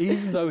sort of,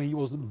 even though he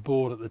wasn't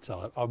born at the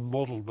time, I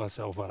modelled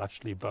myself on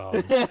Ashley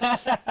Barnes.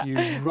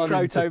 You run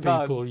into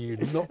people, you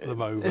knock them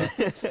over.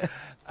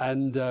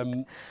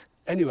 And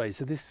anyway,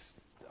 so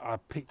I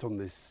picked on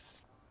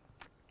this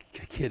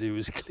kid who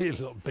was clearly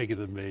a lot bigger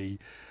than me.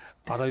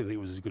 I don't think he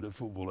was as good at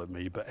football as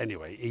me, but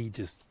anyway, he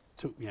just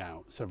took me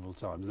out several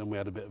times. Then we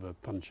had a bit of a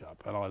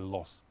punch-up, and I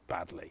lost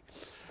badly.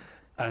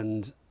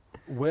 And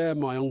where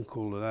my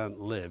uncle and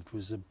aunt lived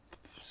was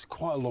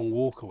quite a long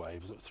walk away.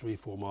 It was like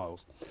 3-4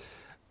 miles,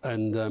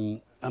 and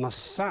I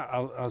sat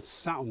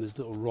on this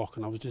little rock,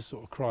 and I was just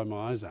sort of crying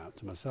my eyes out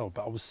to myself.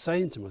 But I was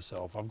saying to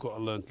myself, I've got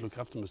to learn to look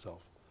after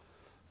myself.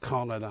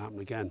 Can't let that happen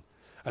again.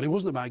 And it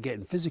wasn't about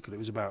getting physical. It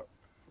was about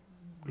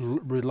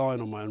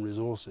relying on my own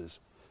resources.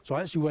 So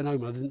I actually went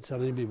home and I didn't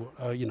tell anybody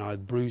what, you know, I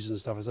had bruises and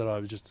stuff. I said I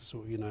was just a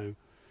sort of, you know,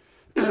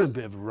 a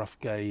bit of a rough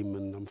game,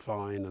 and I'm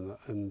fine.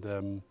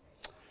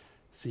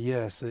 So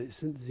you've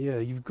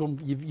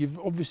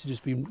obviously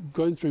just been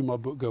going through my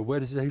book. Go, where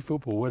does it say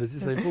football? Where does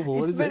it say football?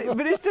 Where does it?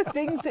 But it's the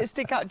things that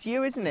stick out to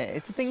you, isn't it?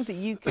 It's the things that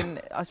you can.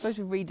 I suppose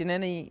with reading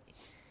any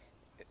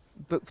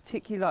book,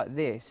 particularly like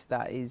this,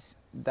 that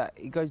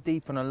it goes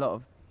deep on a lot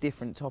of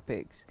different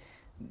topics.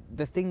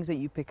 The things that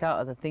you pick out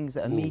are the things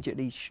that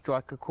immediately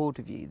strike a chord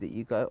with you. That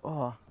you go,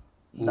 oh,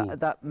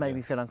 that made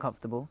me feel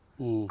uncomfortable,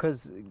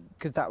 because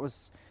that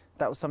was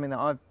something that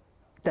I've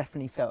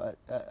definitely felt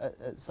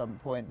at some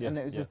point. And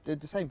it was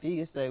the same for you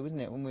yesterday,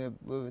 wasn't it, when we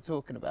were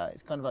talking about it?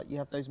 It's kind of like you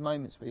have those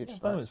moments where you're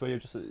just moments where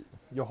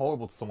you're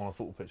horrible to someone on a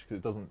football pitch,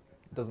 because it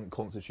doesn't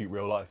constitute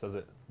real life, does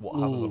it? What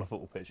happens on a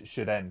football pitch, it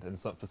should end, and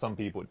for some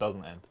people it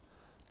doesn't end.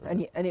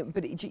 You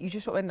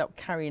just sort of end up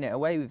carrying it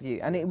away with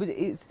you. And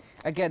it's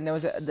again, there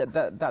was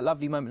that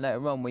lovely moment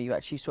later on where you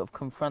actually sort of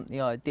confront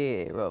the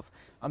idea of,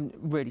 I'm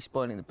really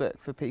spoiling the book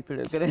for people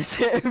who are going to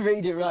sit and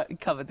read it right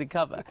cover to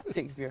cover,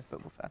 particularly if you're a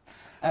football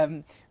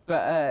fan.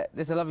 But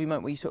there's a lovely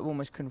moment where you sort of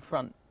almost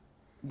confront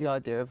the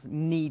idea of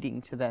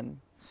needing to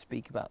then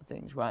speak about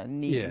things, right?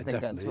 And needing to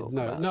then go and talk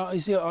about it. No, you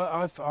see,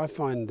 I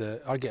find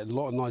I get a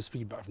lot of nice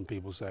feedback from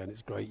people saying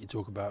it's great you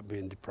talk about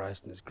being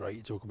depressed, and it's great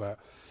you talk about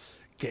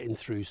getting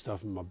through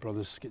stuff, and my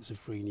brother's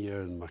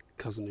schizophrenia and my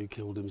cousin who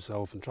killed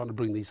himself, and trying to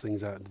bring these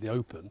things out into the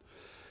open.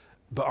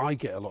 But I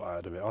get a lot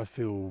out of it. I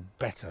feel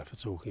better for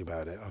talking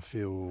about it.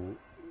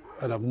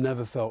 And I've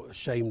never felt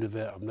ashamed of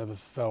it. I've never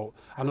felt,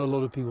 I know a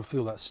lot of people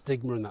feel that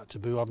stigma and that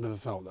taboo. I've never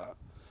felt that.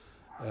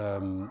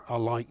 I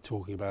like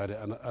talking about it,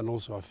 and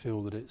also I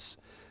feel it's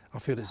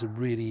a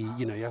really,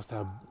 you know, you have to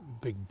have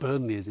big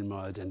Burnley is in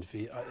my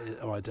identity.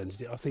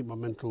 I think my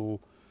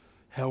mental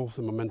health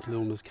and my mental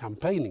illness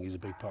campaigning is a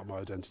big part of my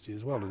identity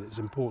as well, and it's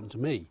important to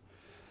me.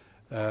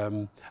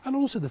 And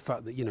also the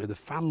fact that, the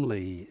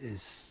family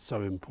is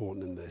so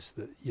important in this,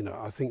 that,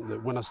 I think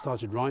that when I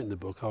started writing the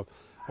book, I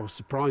was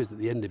surprised at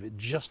the end of it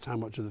just how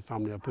much of the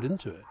family I put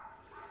into it.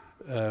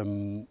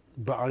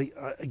 But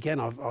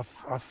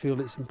I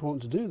feel it's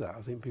important to do that.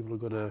 I think people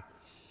have got to,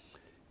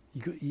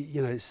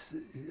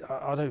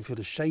 I don't feel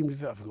ashamed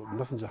of it. I've got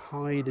nothing to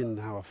hide in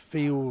how I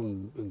feel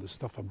and the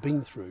stuff I've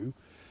been through.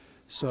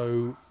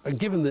 So, and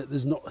given that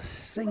there's not a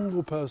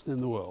single person in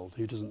the world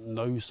who doesn't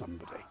know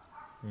somebody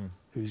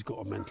who's got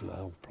a mental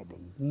health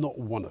problem, not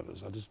one of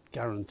us, I just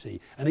guarantee.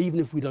 And even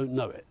if we don't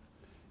know it,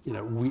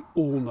 we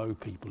all know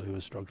people who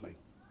are struggling.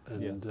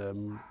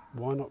 And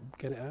why not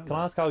get it out? Can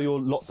I ask how your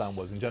lockdown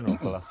was in general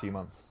for the last few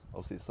months?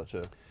 Obviously, it's such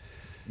a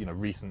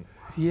recent.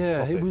 Yeah,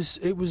 topic.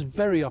 it was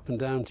very up and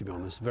down, to be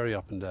honest. Very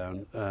up and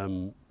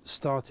down.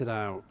 Started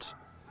out,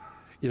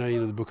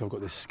 in the book I've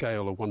got this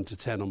scale of 1 to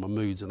 10 on my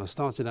moods, and I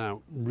started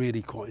out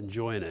really quite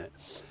enjoying it.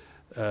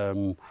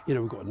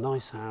 We've got a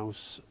nice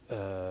house.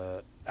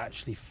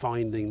 Actually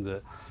finding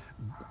that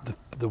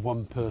the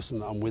one person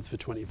that I'm with for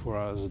 24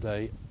 hours a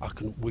day,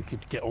 we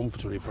could get on for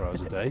 24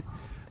 hours a day.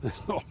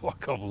 There's not a lot of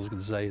couples can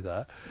say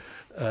that.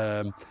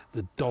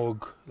 The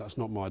dog, that's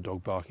not my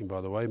dog barking,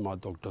 by the way. My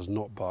dog does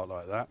not bark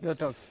like that. Your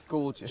dog's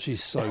gorgeous.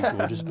 She's so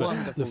gorgeous.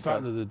 But the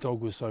fact dog. that the dog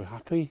was so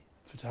happy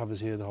to have us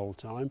here the whole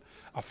time,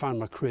 I found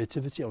my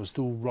creativity. I was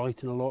still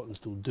writing a lot and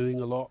still doing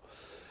a lot.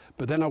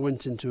 But then I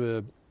went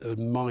into a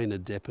minor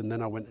dip, and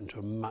then I went into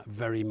a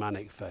very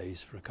manic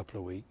phase for a couple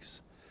of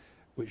weeks,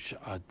 which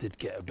I did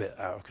get a bit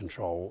out of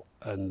control.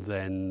 And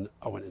then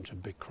I went into a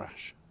big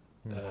crash,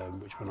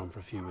 which went on for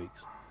a few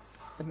weeks.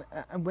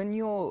 And when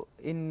you're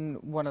in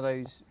one of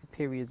those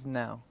periods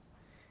now,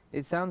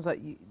 it sounds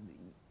like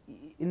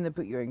in the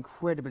book you're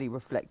incredibly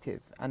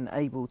reflective and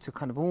able to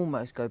kind of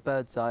almost go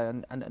bird's eye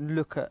and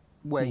look at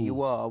where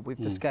you are with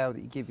the scale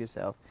that you give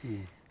yourself.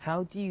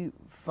 How do you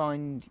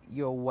find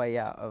your way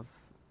out of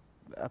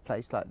a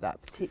place like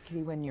that,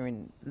 particularly when you're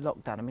in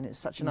lockdown? I mean, it's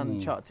such an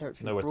uncharted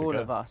territory Nowhere for to all go.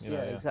 of us. Yeah,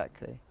 yeah.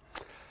 Exactly.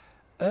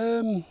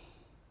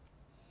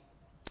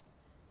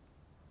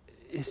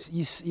 It's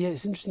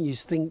interesting. You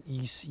think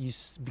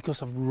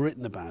because I've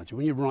written about it.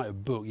 When you write a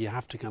book, you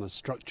have to kind of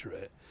structure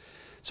it.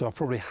 So I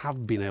probably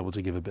have been able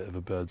to give a bit of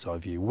a bird's eye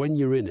view. When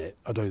you're in it,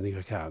 I don't think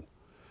I can.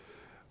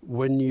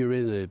 When you're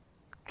in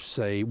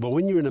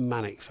when you're in a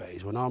manic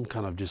phase, when I'm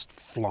kind of just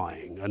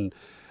flying and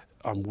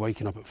I'm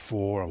waking up at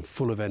 4, I'm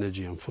full of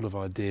energy, I'm full of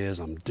ideas,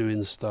 I'm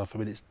doing stuff. I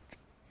mean, it's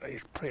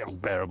pretty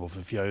unbearable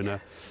for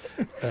Fiona.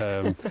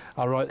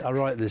 I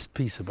write this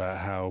piece about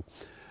how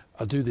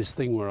I do this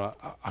thing where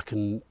I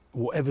can,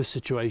 whatever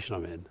situation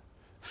I'm in,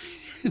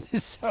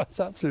 this sounds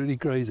absolutely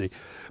crazy,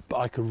 but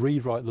I can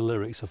rewrite the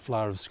lyrics of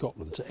Flower of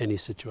Scotland to any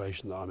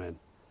situation that I'm in,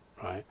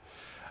 right?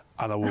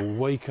 And I will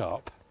wake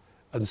up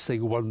and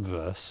sing one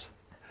verse,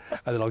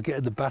 and then I'll get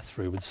in the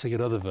bathroom and sing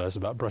another verse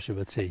about brushing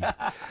my teeth,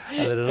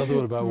 and then another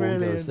one about warm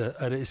girls.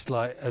 And it's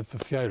like, and for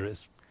Fiona,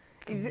 it's...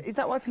 Is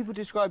that why people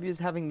describe you as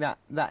having that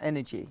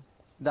energy?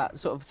 That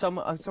sort of,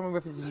 someone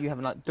references you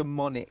having like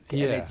demonic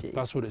energy. Yeah,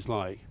 that's what it's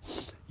like.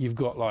 You've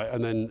got like,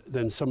 and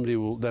then somebody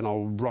will, then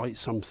I'll write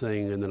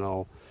something, and then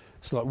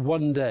it's like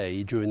one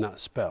day during that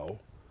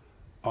spell,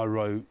 I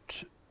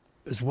wrote,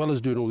 as well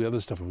as doing all the other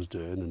stuff I was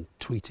doing and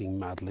tweeting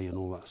madly and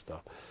all that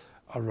stuff,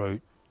 I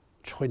wrote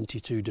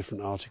 22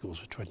 different articles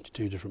for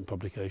 22 different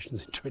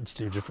publications in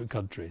 22 different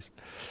countries,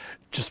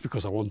 just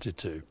because I wanted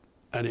to.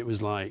 And it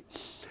was like,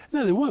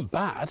 no, they weren't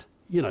bad.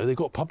 They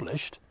got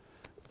published.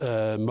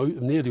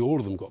 Nearly all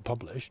of them got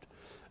published,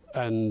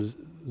 and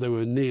they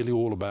were nearly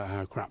all about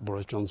how crap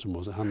Boris Johnson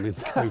was at handling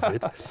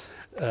COVID.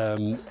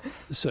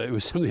 So it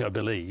was something I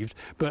believed.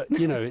 But,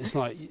 it's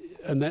like,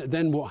 and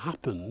then what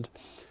happened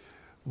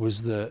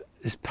was that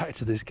it's back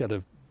to this kind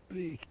of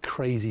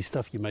crazy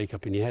stuff you make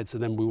up in your head. So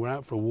then we were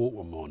out for a walk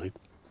one morning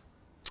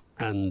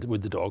and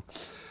with the dog,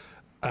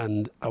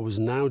 and I was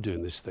now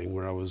doing this thing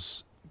where I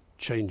was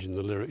changing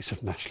the lyrics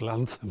of national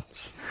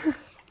anthems.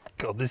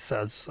 God, this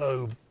sounds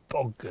so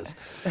bonkers.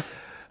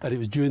 And it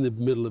was during the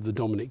middle of the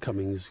Dominic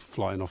Cummings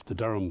flying off to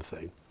Durham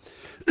thing.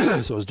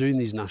 So I was doing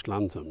these national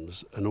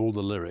anthems, and all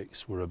the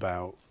lyrics were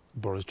about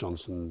Boris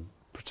Johnson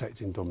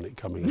protecting Dominic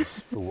Cummings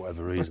for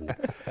whatever reason.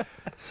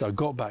 So I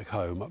got back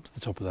home up to the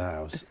top of the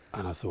house,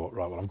 and I thought,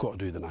 right, well, I've got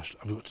to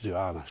do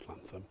our national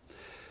anthem.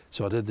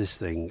 So I did this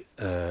thing.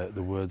 The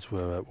words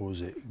were, what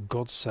was it?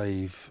 God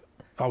save.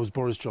 I was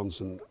Boris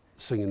Johnson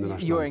singing the national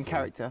anthem. You're in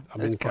character.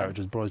 I'm in character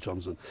as Boris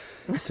Johnson,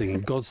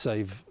 singing "God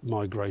save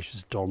my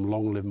gracious Dom,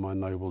 long live my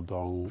noble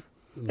Dom,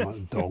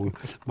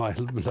 my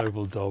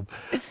noble Dom.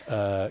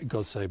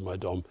 God save my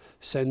Dom.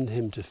 Send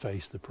him to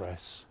face the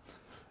press.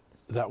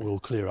 That will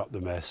clear up the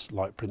mess,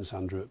 like Prince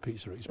Andrew at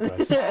Pizza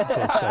Express.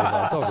 God save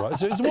our Dom." Right.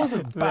 So it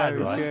wasn't bad,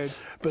 Very right? good.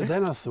 But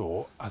then I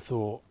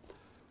thought,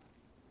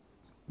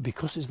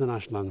 because it's the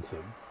national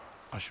anthem,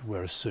 I should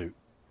wear a suit.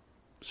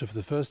 So for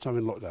the first time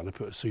in lockdown, I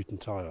put a suit and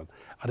tie on.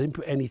 I didn't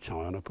put any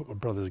tie on. I put my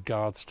brother's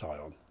Guards tie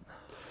on.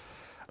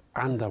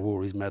 And I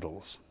wore his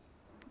medals.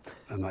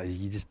 And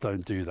you just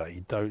don't do that.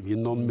 You don't. You're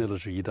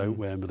non-military. You don't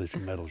wear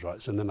military medals,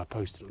 right? So then I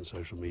posted it on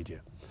social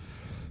media,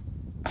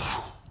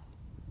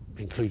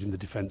 including the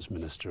defence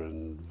minister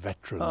and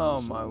veterans.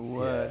 Oh my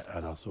word! Yeah,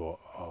 and I thought,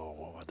 oh,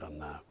 what have I done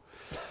now?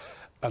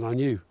 And I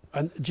knew.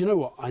 And do you know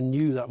what? I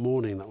knew that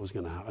morning that was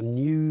going to happen. I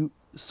knew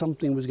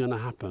something was going to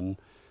happen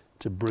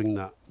to bring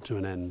that to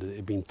an end. It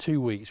had been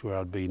 2 weeks where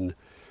I'd been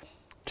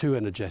too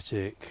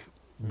energetic,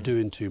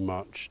 doing too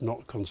much,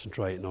 not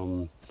concentrating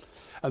on.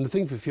 And the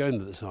thing for Fiona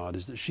that's hard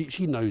is that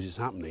she knows it's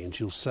happening, and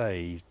she'll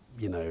say,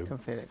 you know, Can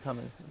feel it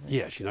coming.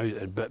 yeah, she knows,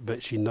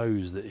 but she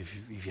knows that if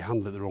you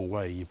handle it the wrong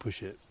way, you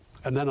push it.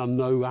 And then I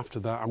know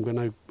after that I'm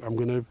gonna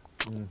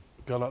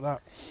go like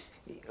that.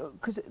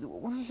 Because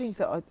one of the things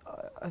that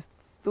I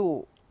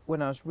thought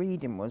when I was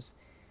reading was,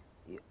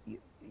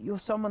 you're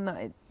someone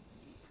that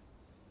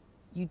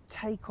you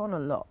take on a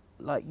lot.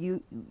 Like you're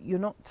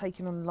not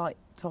taking on light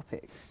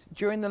topics.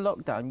 During the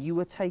lockdown, you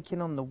were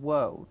taking on the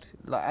world,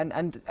 like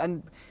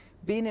and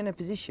being in a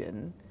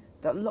position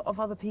that a lot of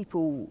other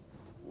people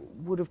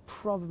would have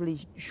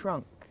probably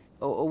shrunk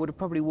or would have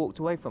probably walked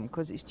away from,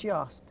 because it's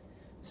just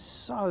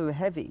so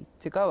heavy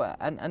to go at.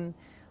 And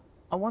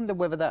I wonder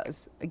whether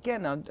that's,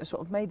 again, I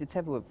sort of made the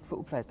tether with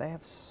football players. They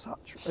have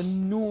such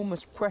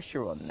enormous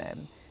pressure on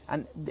them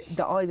and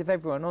the eyes of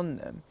everyone on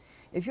them.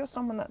 If you're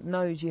someone that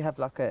knows you have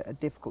like a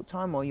difficult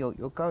time, or you're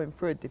going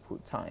through a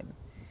difficult time,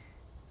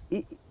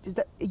 are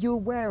you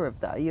aware of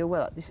that? Are you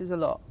aware, like, this is a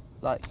lot,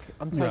 like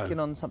I'm taking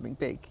on something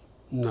big?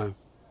 No,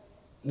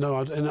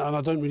 and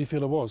I don't really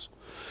feel I was.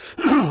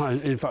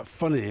 In fact,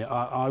 funny,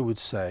 I would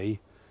say,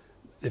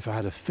 if I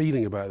had a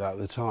feeling about that at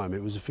the time,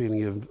 it was a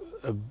feeling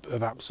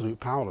of absolute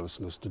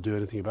powerlessness to do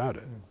anything about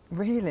it.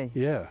 Really?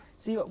 Yeah.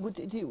 So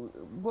did you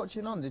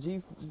watching on? Did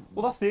you?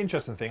 Well, that's the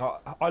interesting thing.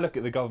 I look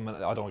at the government.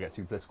 I don't want to get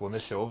too political on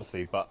this show,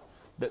 obviously, but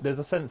there's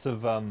a sense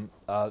of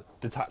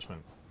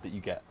detachment that you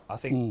get. I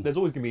think there's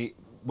always going to be,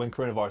 when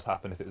coronavirus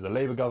happened, if it was a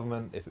Labour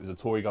government, if it was a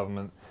Tory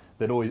government,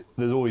 there'd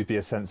always be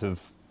a sense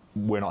of,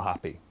 we're not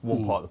happy.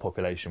 One part of the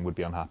population would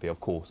be unhappy, of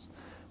course,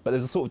 but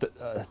there's a sort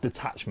of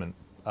detachment,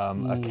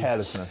 a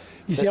carelessness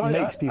that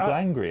makes people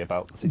angry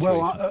about the situation.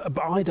 Well,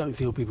 but I don't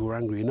feel people were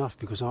angry enough,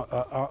 because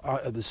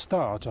I at the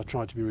start I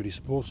tried to be really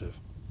supportive.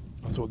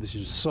 I thought, this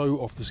is so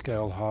off the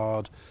scale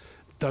hard.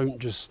 Don't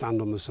just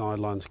stand on the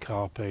sidelines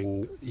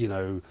carping. You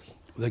know,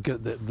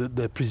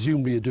 they're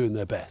presumably doing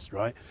their best,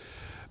 right?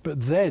 But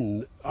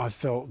then I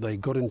felt they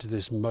got into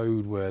this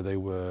mode where they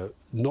were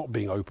not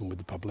being open with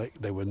the public.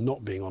 They were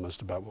not being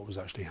honest about what was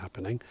actually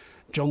happening.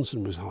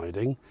 Johnson was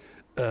hiding.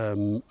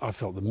 I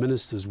felt the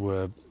ministers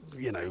were,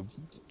 you know,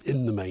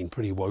 in the main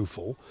pretty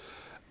woeful.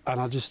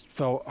 And I just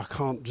felt I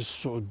can't just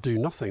sort of do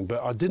nothing.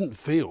 But I didn't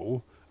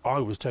feel I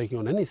was taking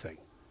on anything,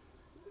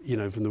 you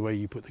know, from the way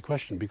you put the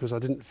question, because I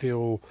didn't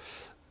feel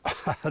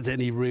I had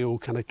any real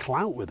kind of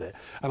clout with it.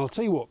 And I'll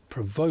tell you what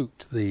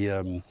provoked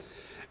the,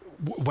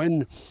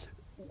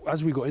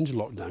 as we got into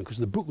lockdown, because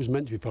the book was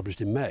meant to be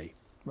published in May,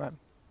 right,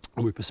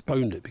 and we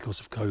postponed it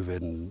because of COVID,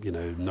 and, you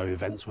know, no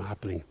events were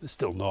happening. They're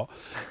still not,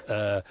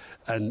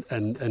 and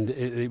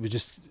it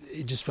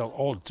just felt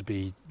odd to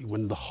be,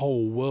 when the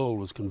whole world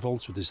was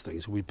convulsed with this thing.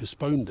 So we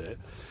postponed it,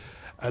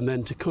 and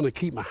then to kind of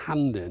keep my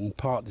hand in,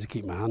 partly to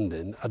keep my hand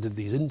in, I did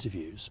these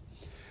interviews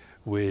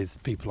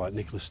with people like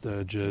Nicola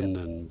Sturgeon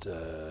and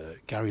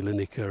Gary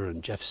Lineker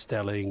and Jeff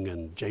Stelling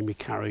and Jamie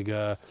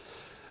Carragher.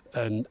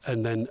 And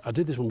then I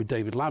did this one with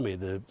David Lammy,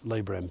 the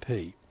Labour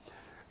MP,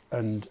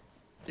 and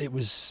I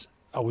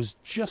was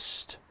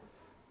just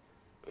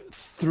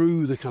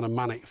through the kind of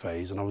manic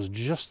phase, and I was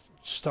just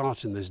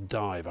starting this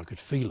dive. I could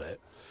feel it,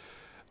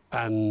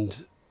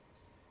 and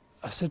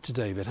I said to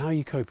David, how are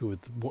you coping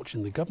with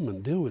watching the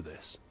government deal with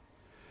this?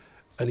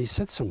 And he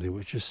said something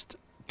which just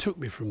took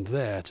me from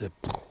there to,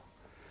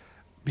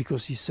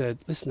 because he said,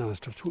 listen,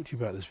 Alistair, I've talked to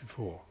you about this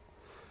before.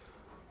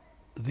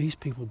 These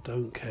people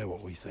don't care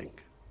what we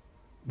think.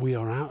 We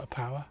are out of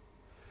power.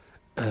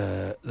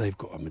 They've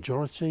got a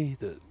majority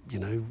that, you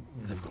know,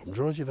 they've got a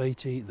majority of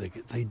 80.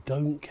 They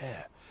don't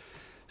care.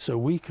 So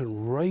we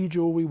can rage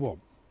all we want.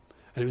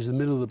 And it was in the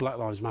middle of the Black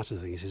Lives Matter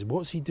thing. He says,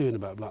 what's he doing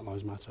about Black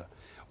Lives Matter?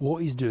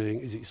 What he's doing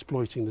is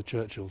exploiting the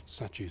Churchill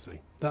statue thing.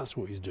 That's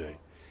what he's doing.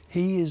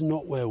 He is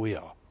not where we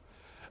are.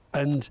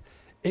 And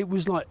it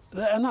was like,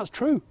 and that's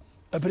true.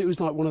 But it was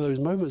like one of those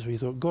moments where you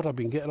thought, God, I've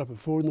been getting up at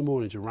 4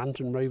 a.m. to rant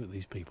and rave at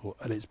these people,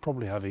 and it's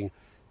probably having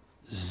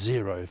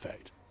zero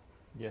effect.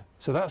 Yeah.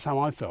 So that's how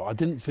I felt. I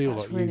didn't feel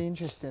that's like really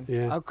interesting.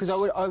 Yeah. Because I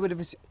would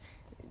have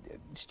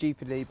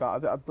stupidly,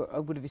 but I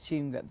would have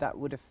assumed that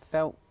would have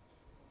felt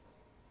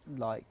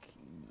like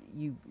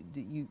you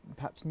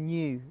perhaps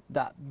knew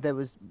that there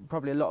was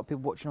probably a lot of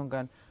people watching on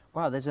going,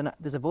 wow, there's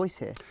a voice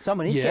here.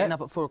 Someone is getting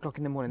up at 4 o'clock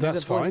in the morning.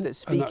 There's a voice that's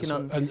speaking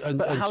on.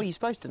 But how are you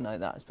supposed to know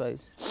that, I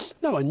suppose?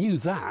 No, I knew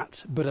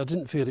that, but I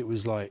didn't feel it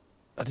was like,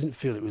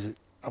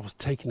 I was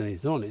taking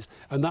anything on it.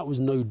 And that was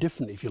no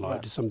different, if you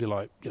like, to somebody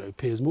like, you know,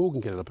 Piers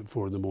Morgan getting up at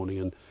 4 a.m.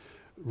 and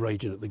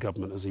raging at the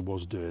government, as he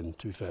was doing,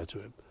 to be fair to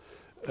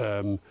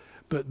him.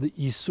 But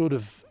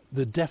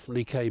there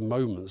definitely came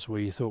moments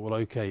where you thought, well,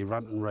 okay,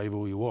 rant and rave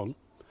all you want,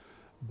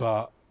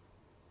 but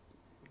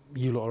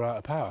you lot are out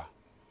of power.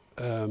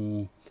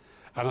 And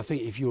I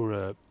think if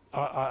you're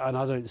and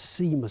I don't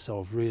see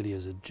myself really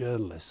as a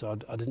journalist, so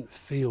I didn't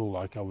feel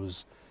like I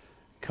was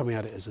coming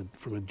at it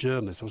from a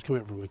journalist. I was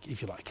coming at it from,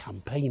 if you like, a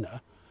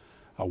campaigner.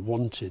 I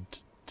wanted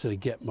to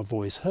get my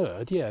voice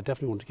heard. Yeah, I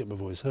definitely wanted to get my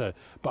voice heard.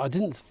 But I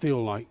didn't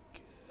feel like,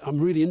 I'm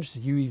really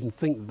interested you even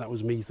think that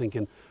was me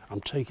thinking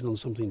I'm taking on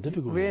something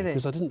difficult. Really?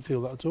 Because I didn't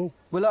feel that at all.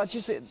 Well,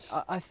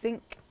 I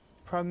think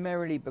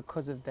primarily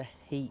because of the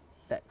heat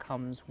that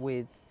comes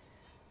with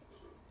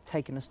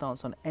taking a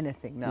stance on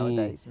anything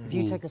nowadays. If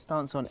you take a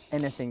stance on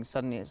anything,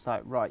 suddenly it's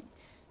like, right,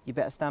 you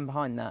better stand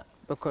behind that,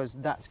 because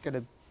that's going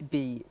to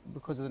be,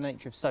 because of the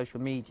nature of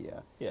social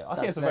media. Yeah, I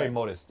think it's a very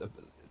modest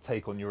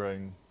take on your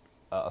own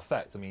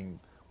effect. I mean,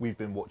 we've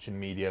been watching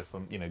media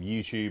from, you know,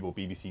 YouTube or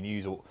BBC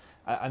News,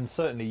 and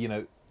certainly, you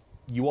know,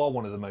 you are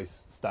one of the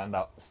most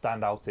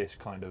standoutish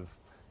kind of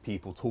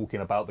people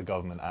talking about the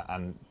government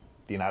and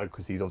the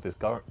inadequacies of this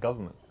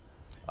government.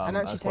 And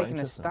actually taking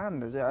a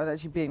stand, and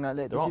actually being like,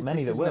 look,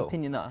 this is an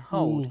opinion that I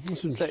hold.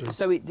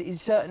 So it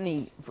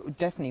certainly,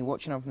 definitely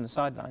watching on from the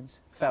sidelines,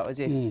 felt as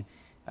if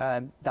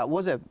that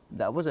was a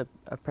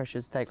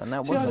pressure to take on.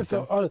 That wasn't.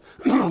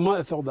 I might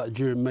have felt that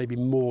maybe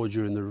more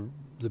during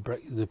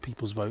the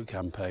People's Vote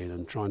campaign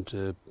and trying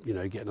to, you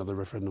know, get another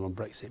referendum on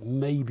Brexit.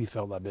 Maybe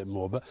felt that a bit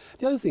more. But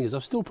the other thing is,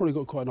 I've still probably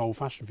got quite an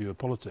old-fashioned view of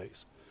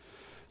politics.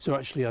 So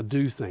actually, I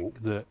do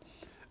think that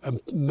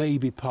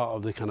maybe part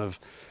of the kind of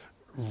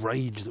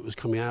rage that was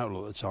coming out a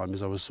lot of the time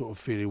is I was sort of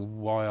feeling,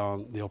 why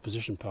aren't the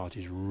opposition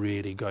parties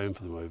really going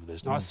for them over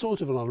this? Now, I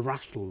sort of, on a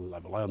rational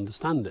level, I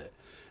understand it.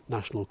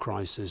 National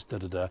crisis,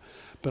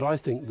 but I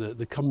think that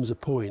there comes a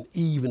point,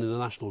 even in a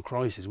national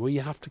crisis, where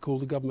you have to call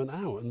the government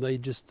out, and they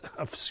just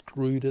have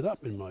screwed it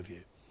up, in my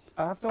view.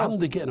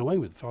 And they're getting away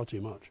with far too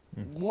much.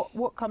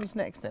 What comes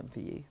next then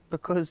for you?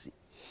 Because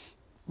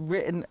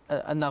written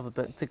another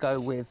book to go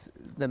with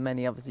the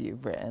many others that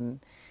you've written,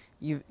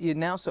 you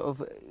now sort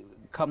of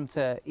come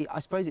to, I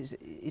suppose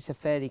it's a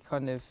fairly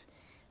kind of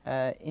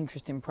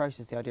interesting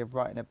process, the idea of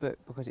writing a book,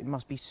 because it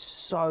must be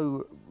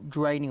so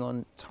draining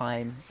on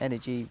time,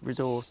 energy,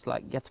 resource.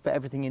 Like, you have to put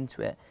everything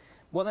into it.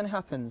 What then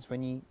happens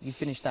when you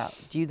finish that?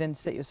 Do you then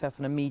set yourself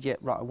an immediate,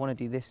 right, I want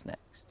to do this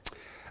next?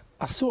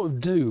 I sort of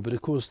do, but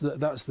of course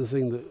that's the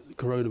thing that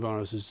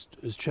coronavirus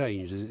has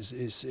changed.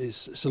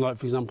 It's so, like,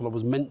 for example, I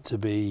was meant to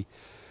be,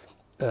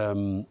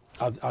 I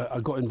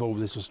got involved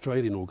with this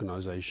Australian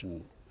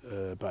organisation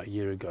about a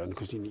year ago, and of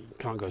course you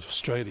can't go to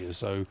Australia,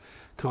 so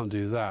can't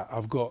do that.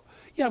 I've got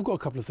a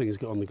couple of things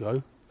on the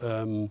go.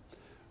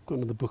 Got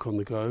another book on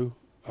the go.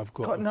 I've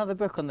got another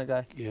book on the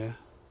go. Yeah.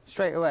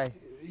 Straight away.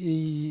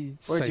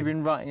 Or had you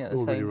been writing it?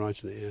 Already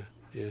writing it.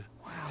 Yeah.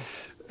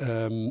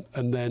 Wow.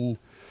 And then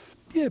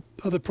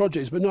other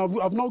projects, but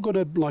no, I've not got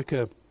I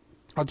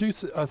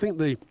think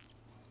the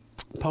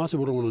part of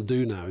what I want to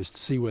do now is to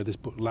see where this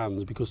book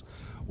lands, because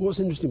what's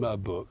interesting about a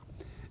book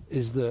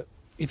is that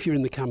if you're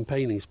in the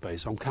campaigning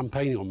space, I'm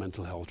campaigning on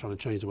mental health, trying to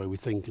change the way we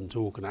think and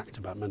talk and act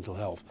about mental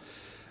health.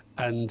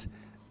 And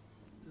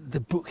the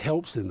book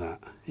helps in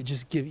that. It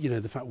just gives, you know,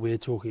 the fact we're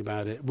talking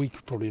about it, we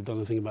could probably have done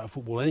a thing about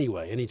football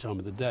anyway, any time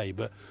of the day,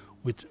 but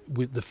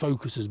with the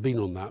focus has been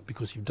on that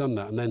because you've done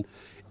that. And then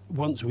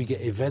once we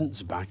get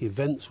events back,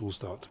 events will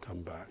start to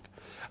come back.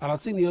 And I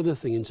think the other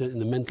thing in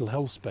the mental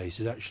health space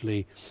is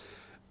actually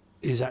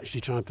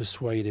trying to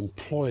persuade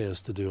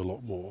employers to do a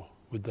lot more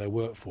with their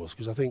workforce,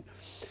 because I think,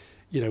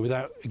 you know,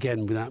 without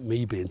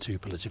me being too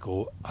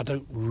political, I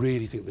don't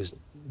really think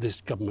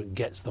this government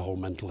gets the whole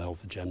mental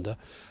health agenda.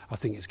 I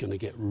think it's going to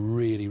get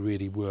really,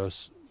 really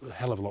worse, a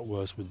hell of a lot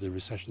worse with the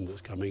recession that's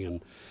coming,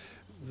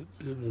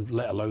 and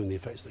let alone the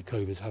effects that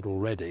COVID's had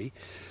already.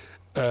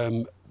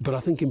 But I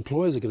think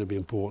employers are going to be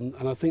important,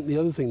 and I think the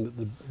other thing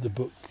that the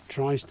book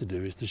tries to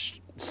do is to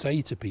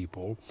say to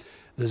people,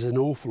 there's an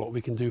awful lot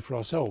we can do for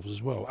ourselves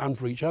as well, and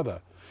for each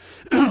other.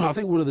 I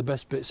think one of the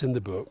best bits in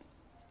the book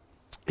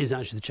is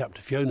actually the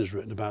chapter Fiona's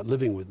written about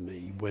living with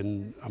me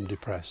when I'm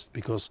depressed,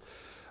 because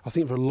I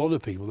think for a lot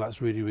of people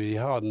that's really, really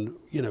hard. And,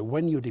 you know,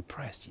 when you're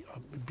depressed,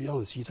 I'll be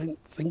honest, you don't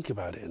think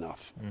about it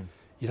enough.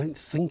 You don't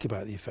think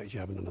about the effect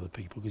you're having on other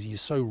people because you're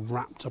so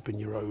wrapped up in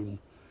your own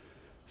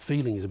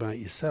feelings about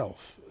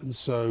yourself. And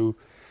so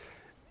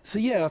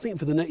yeah, I think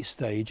for the next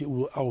stage,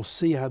 I'll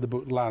see how the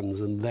book lands,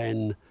 and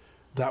then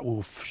that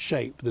will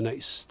shape the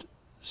next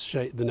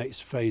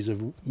phase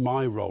of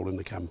my role in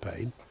the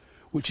campaign,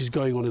 which is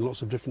going on in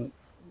lots of different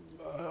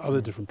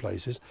other different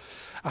places.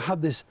 I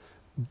had this,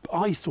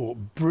 I thought,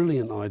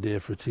 brilliant idea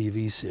for a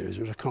TV series,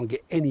 which I can't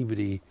get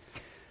anybody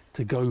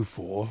to go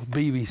for.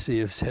 BBC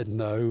have said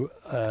no,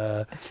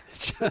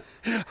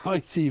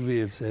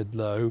 ITV have said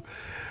no,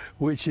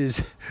 which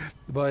is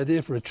my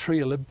idea for a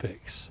tree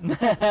Olympics. Have you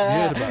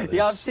heard about this?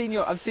 Yeah,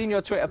 I've seen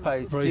your Twitter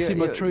post. Right, you see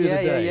my tree of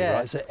the day, yeah.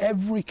 right? So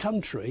every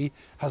country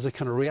has a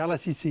kind of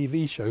reality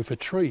TV show for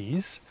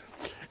trees.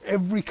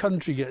 Every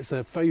country gets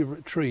their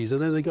favourite trees,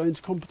 and then they go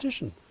into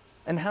competition.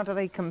 And how do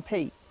they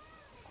compete?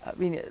 I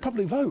mean,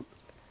 public vote.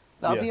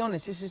 I'll be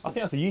honest, this is... I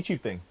think that's a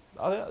YouTube thing.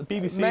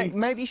 BBC...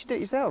 Maybe you should do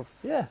it yourself.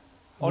 Yeah.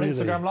 On Really?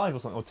 Instagram Live or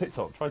something, or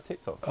TikTok. Try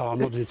TikTok. Oh, I'm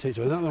not doing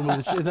TikTok. Is that the one?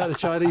 Is that the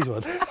Chinese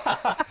one?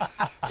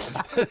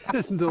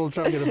 Isn't Donald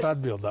Trump going to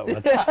ban me on that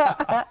one?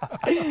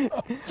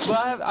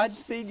 Well, I'd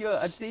seen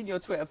your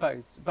Twitter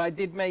post, but I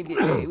did maybe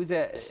it was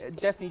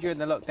definitely during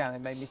the lockdown.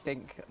 It made me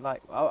think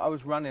like I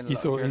was running. You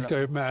thought he's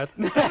going mad?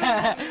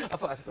 I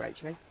thought that's a great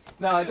tree.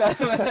 No, I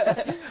don't.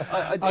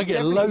 I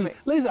get loads.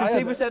 Did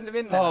people send them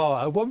in now? Oh,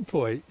 at one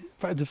point,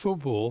 back to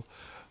football.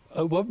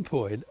 At one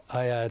point,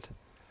 I had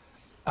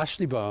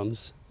Ashley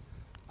Barnes,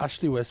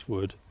 Ashley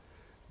Westwood,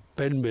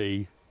 Ben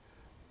Mee,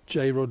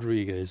 Jay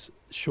Rodriguez,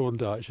 Sean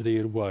Dyche and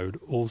Ian Woad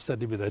all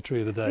sending me their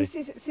tree of the day.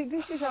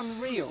 This is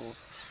unreal.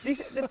 The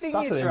thing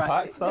That's is, an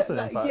right? impact, that's an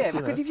impact, Yeah,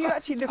 isn't because it? if you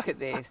actually look at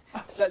this,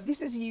 like,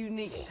 this is a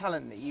unique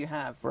talent that you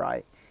have,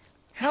 right?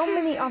 How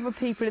many other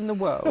people in the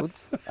world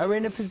are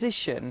in a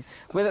position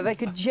where they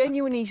could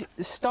genuinely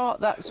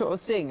start that sort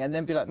of thing and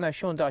then be like, no,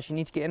 Sean Dyche, you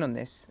need to get in on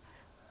this.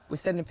 We're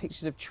sending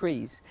pictures of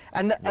trees,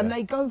 and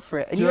they go for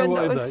it. And Do you know end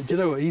what? up Do you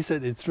know what? He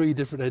sent in 3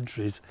 different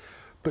entries.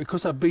 But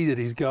because I've been in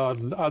his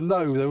garden, I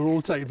know they were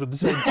all taken from the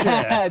same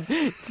chair.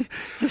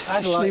 Just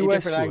slightly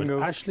different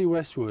angle. Ashley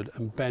Westwood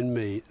and Ben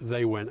Mee,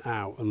 they went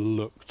out and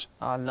looked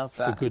I love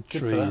for that. good Good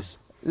for trees.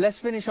 Let's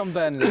finish on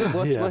Burnley.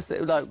 Yeah. What's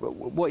it, like?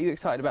 What are you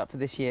excited about for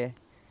this year,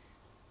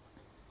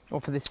 or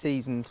for this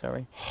season?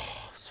 Sorry.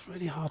 It's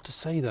really hard to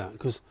say that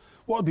because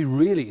what I'd be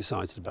really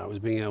excited about was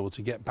being able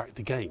to get back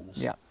to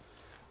games. Yeah.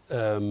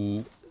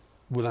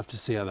 We'll have to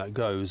see how that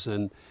goes.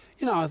 And,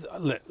 you know, I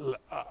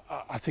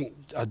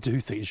do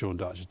think Sean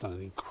Dyche has done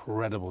an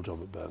incredible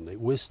job at Burnley.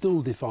 We're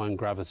still defying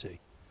gravity.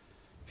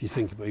 If you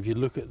think about it, if you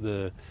look at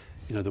the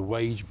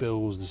wage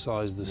bills, the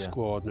size of the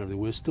squad and everything,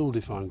 we're still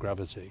defying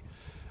gravity.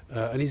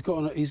 And he's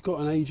got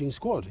an ageing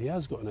squad. He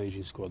has got an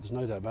ageing squad. There's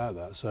no doubt about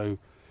that. So,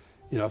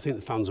 you know, I think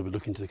the fans will be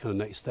looking to the kind of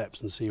next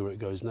steps and see where it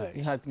goes next.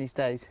 You hoping he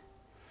stays?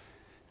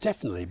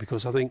 Definitely,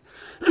 because I think,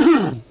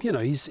 you know,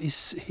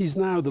 he's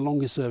now the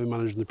longest serving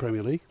manager in the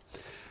Premier League.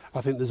 I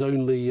think there's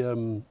only,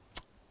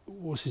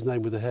 what's his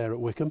name with the hair at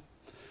Wickham?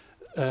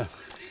 Ainsworth.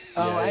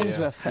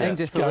 Yeah.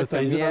 Ainsworth. Gareth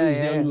Ainsworth. Yeah, He's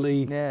the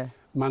only yeah.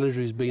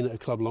 manager who's been at a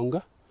club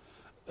longer.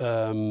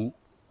 And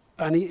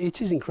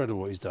it is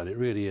incredible what he's done, it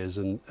really is.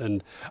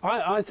 And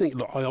I think,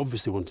 look, I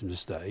obviously want him to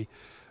stay,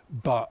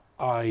 but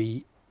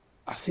I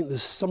think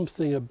there's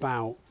something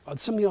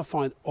I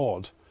find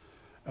odd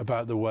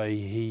about the way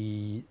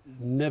he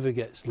never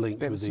gets linked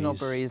Bit of with these.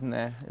 snobbery, isn't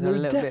there?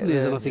 There definitely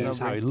is, and I think it's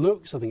how snobbery. he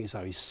looks, I think it's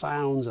how he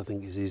sounds, I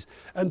think it's his...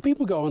 And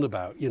people go on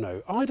about, you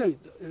know,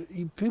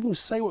 people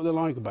say what they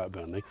like about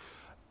Burnley.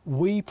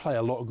 We play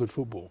a lot of good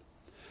football.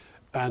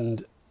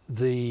 And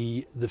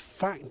the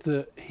fact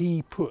that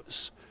he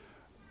puts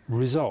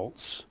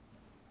results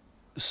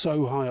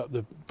so high up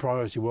the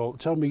priority, well,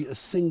 tell me a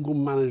single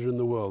manager in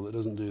the world that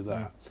doesn't do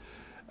that.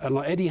 And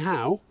like Eddie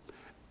Howe,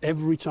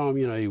 every time,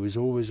 you know, he was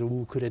always,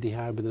 could Eddie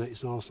Howe be the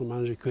next Arsenal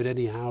manager? Could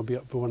Eddie Howe be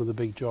up for one of the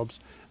big jobs?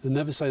 They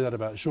never say that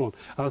about Sean.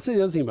 And I'll tell you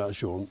the other thing about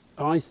Sean.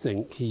 I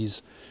think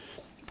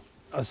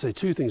I'd say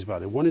 2 things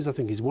about him. One is I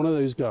think he's one of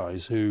those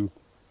guys who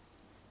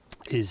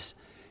he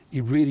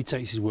really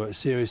takes his work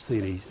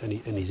seriously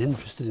and he's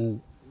interested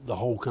in the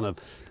whole kind of,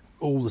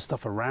 all the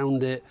stuff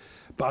around it.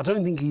 But I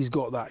don't think he's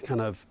got that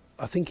kind of,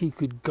 I think he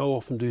could go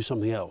off and do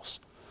something else.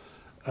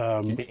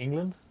 Do you think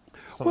England?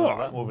 Something like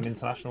that, more of an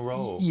international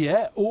role? Or?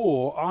 Yeah,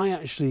 or I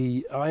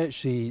actually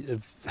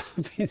have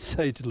been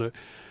saying to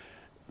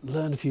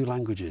learn a few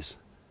languages.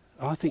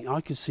 I think I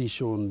could see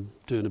Sean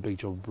doing a big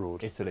job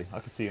abroad. Italy. I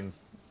could see him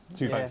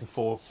 2 banks of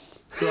 4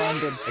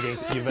 Grinding.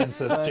 against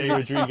Juventus, Jay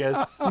Rodriguez.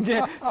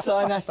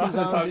 Sign Ashley's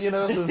arm. You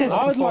know, that's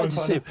I'd a like to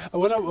foreign see him.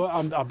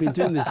 When I've been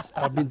doing this.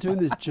 I've been doing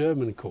this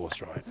German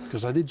course, right?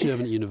 Because I did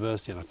German at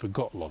university and I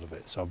forgot a lot of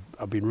it, so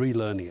I've been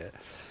relearning it.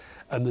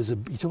 And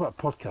you talk about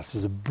podcasts.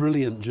 There's a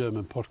brilliant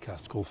German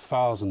podcast called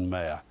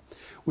Phrasenmäher,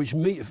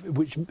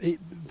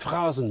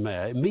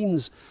 Phrasenmäher. It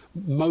means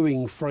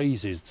mowing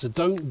phrases. So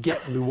don't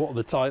get me what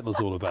the title's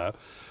all about.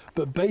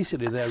 But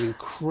basically, they're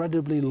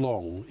incredibly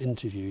long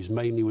interviews,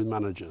 mainly with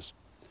managers.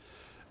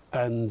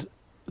 And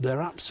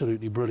they're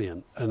absolutely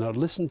brilliant. And I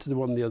listened to the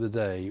one the other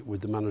day with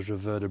the manager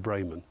of Werder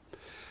Bremen.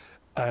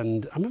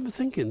 And I remember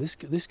thinking,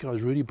 this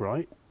guy's really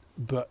bright,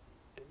 but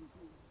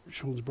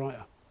Sean's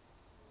brighter.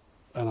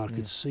 And I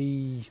could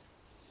see...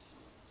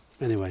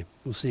 Anyway,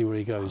 we'll see where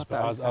he goes.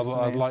 But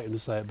I'd like him to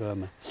stay at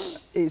Burnley.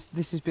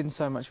 This has been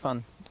so much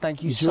fun.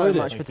 Thank you Enjoyed so it.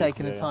 much for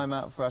taking the time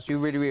out for us. We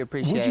really, really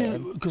appreciate Would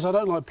it. you, because I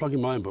don't like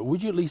plugging my own book,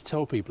 would you at least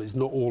tell people it's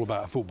not all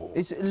about football?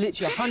 It's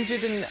literally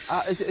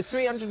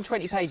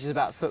 320 pages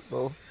about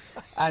football,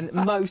 and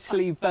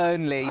mostly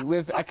Burnley,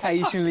 with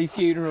occasionally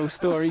funeral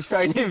stories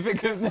thrown in for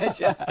good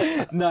measure.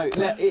 No,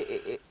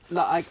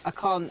 I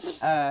can't.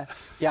 I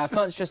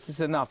can't stress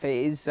this enough.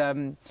 It is.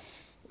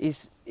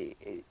 It's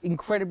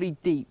incredibly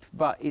deep,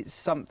 but it's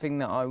something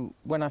that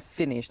when I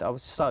finished, I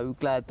was so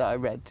glad that I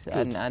read,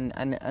 and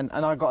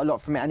I got a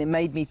lot from it, and it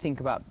made me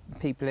think about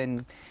people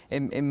in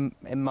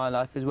my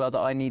life as well that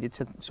I needed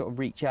to sort of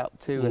reach out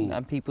to,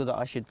 and people that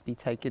I should be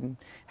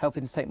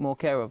helping to take more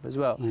care of as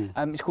well.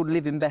 It's called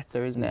Living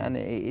Better, isn't it? And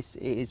it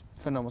is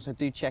phenomenal. So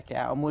do check it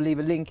out, and we'll leave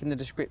a link in the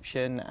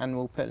description, and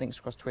we'll put links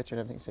across Twitter and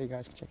everything, so you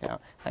guys can check it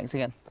out. Thanks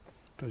again.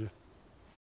 Pleasure.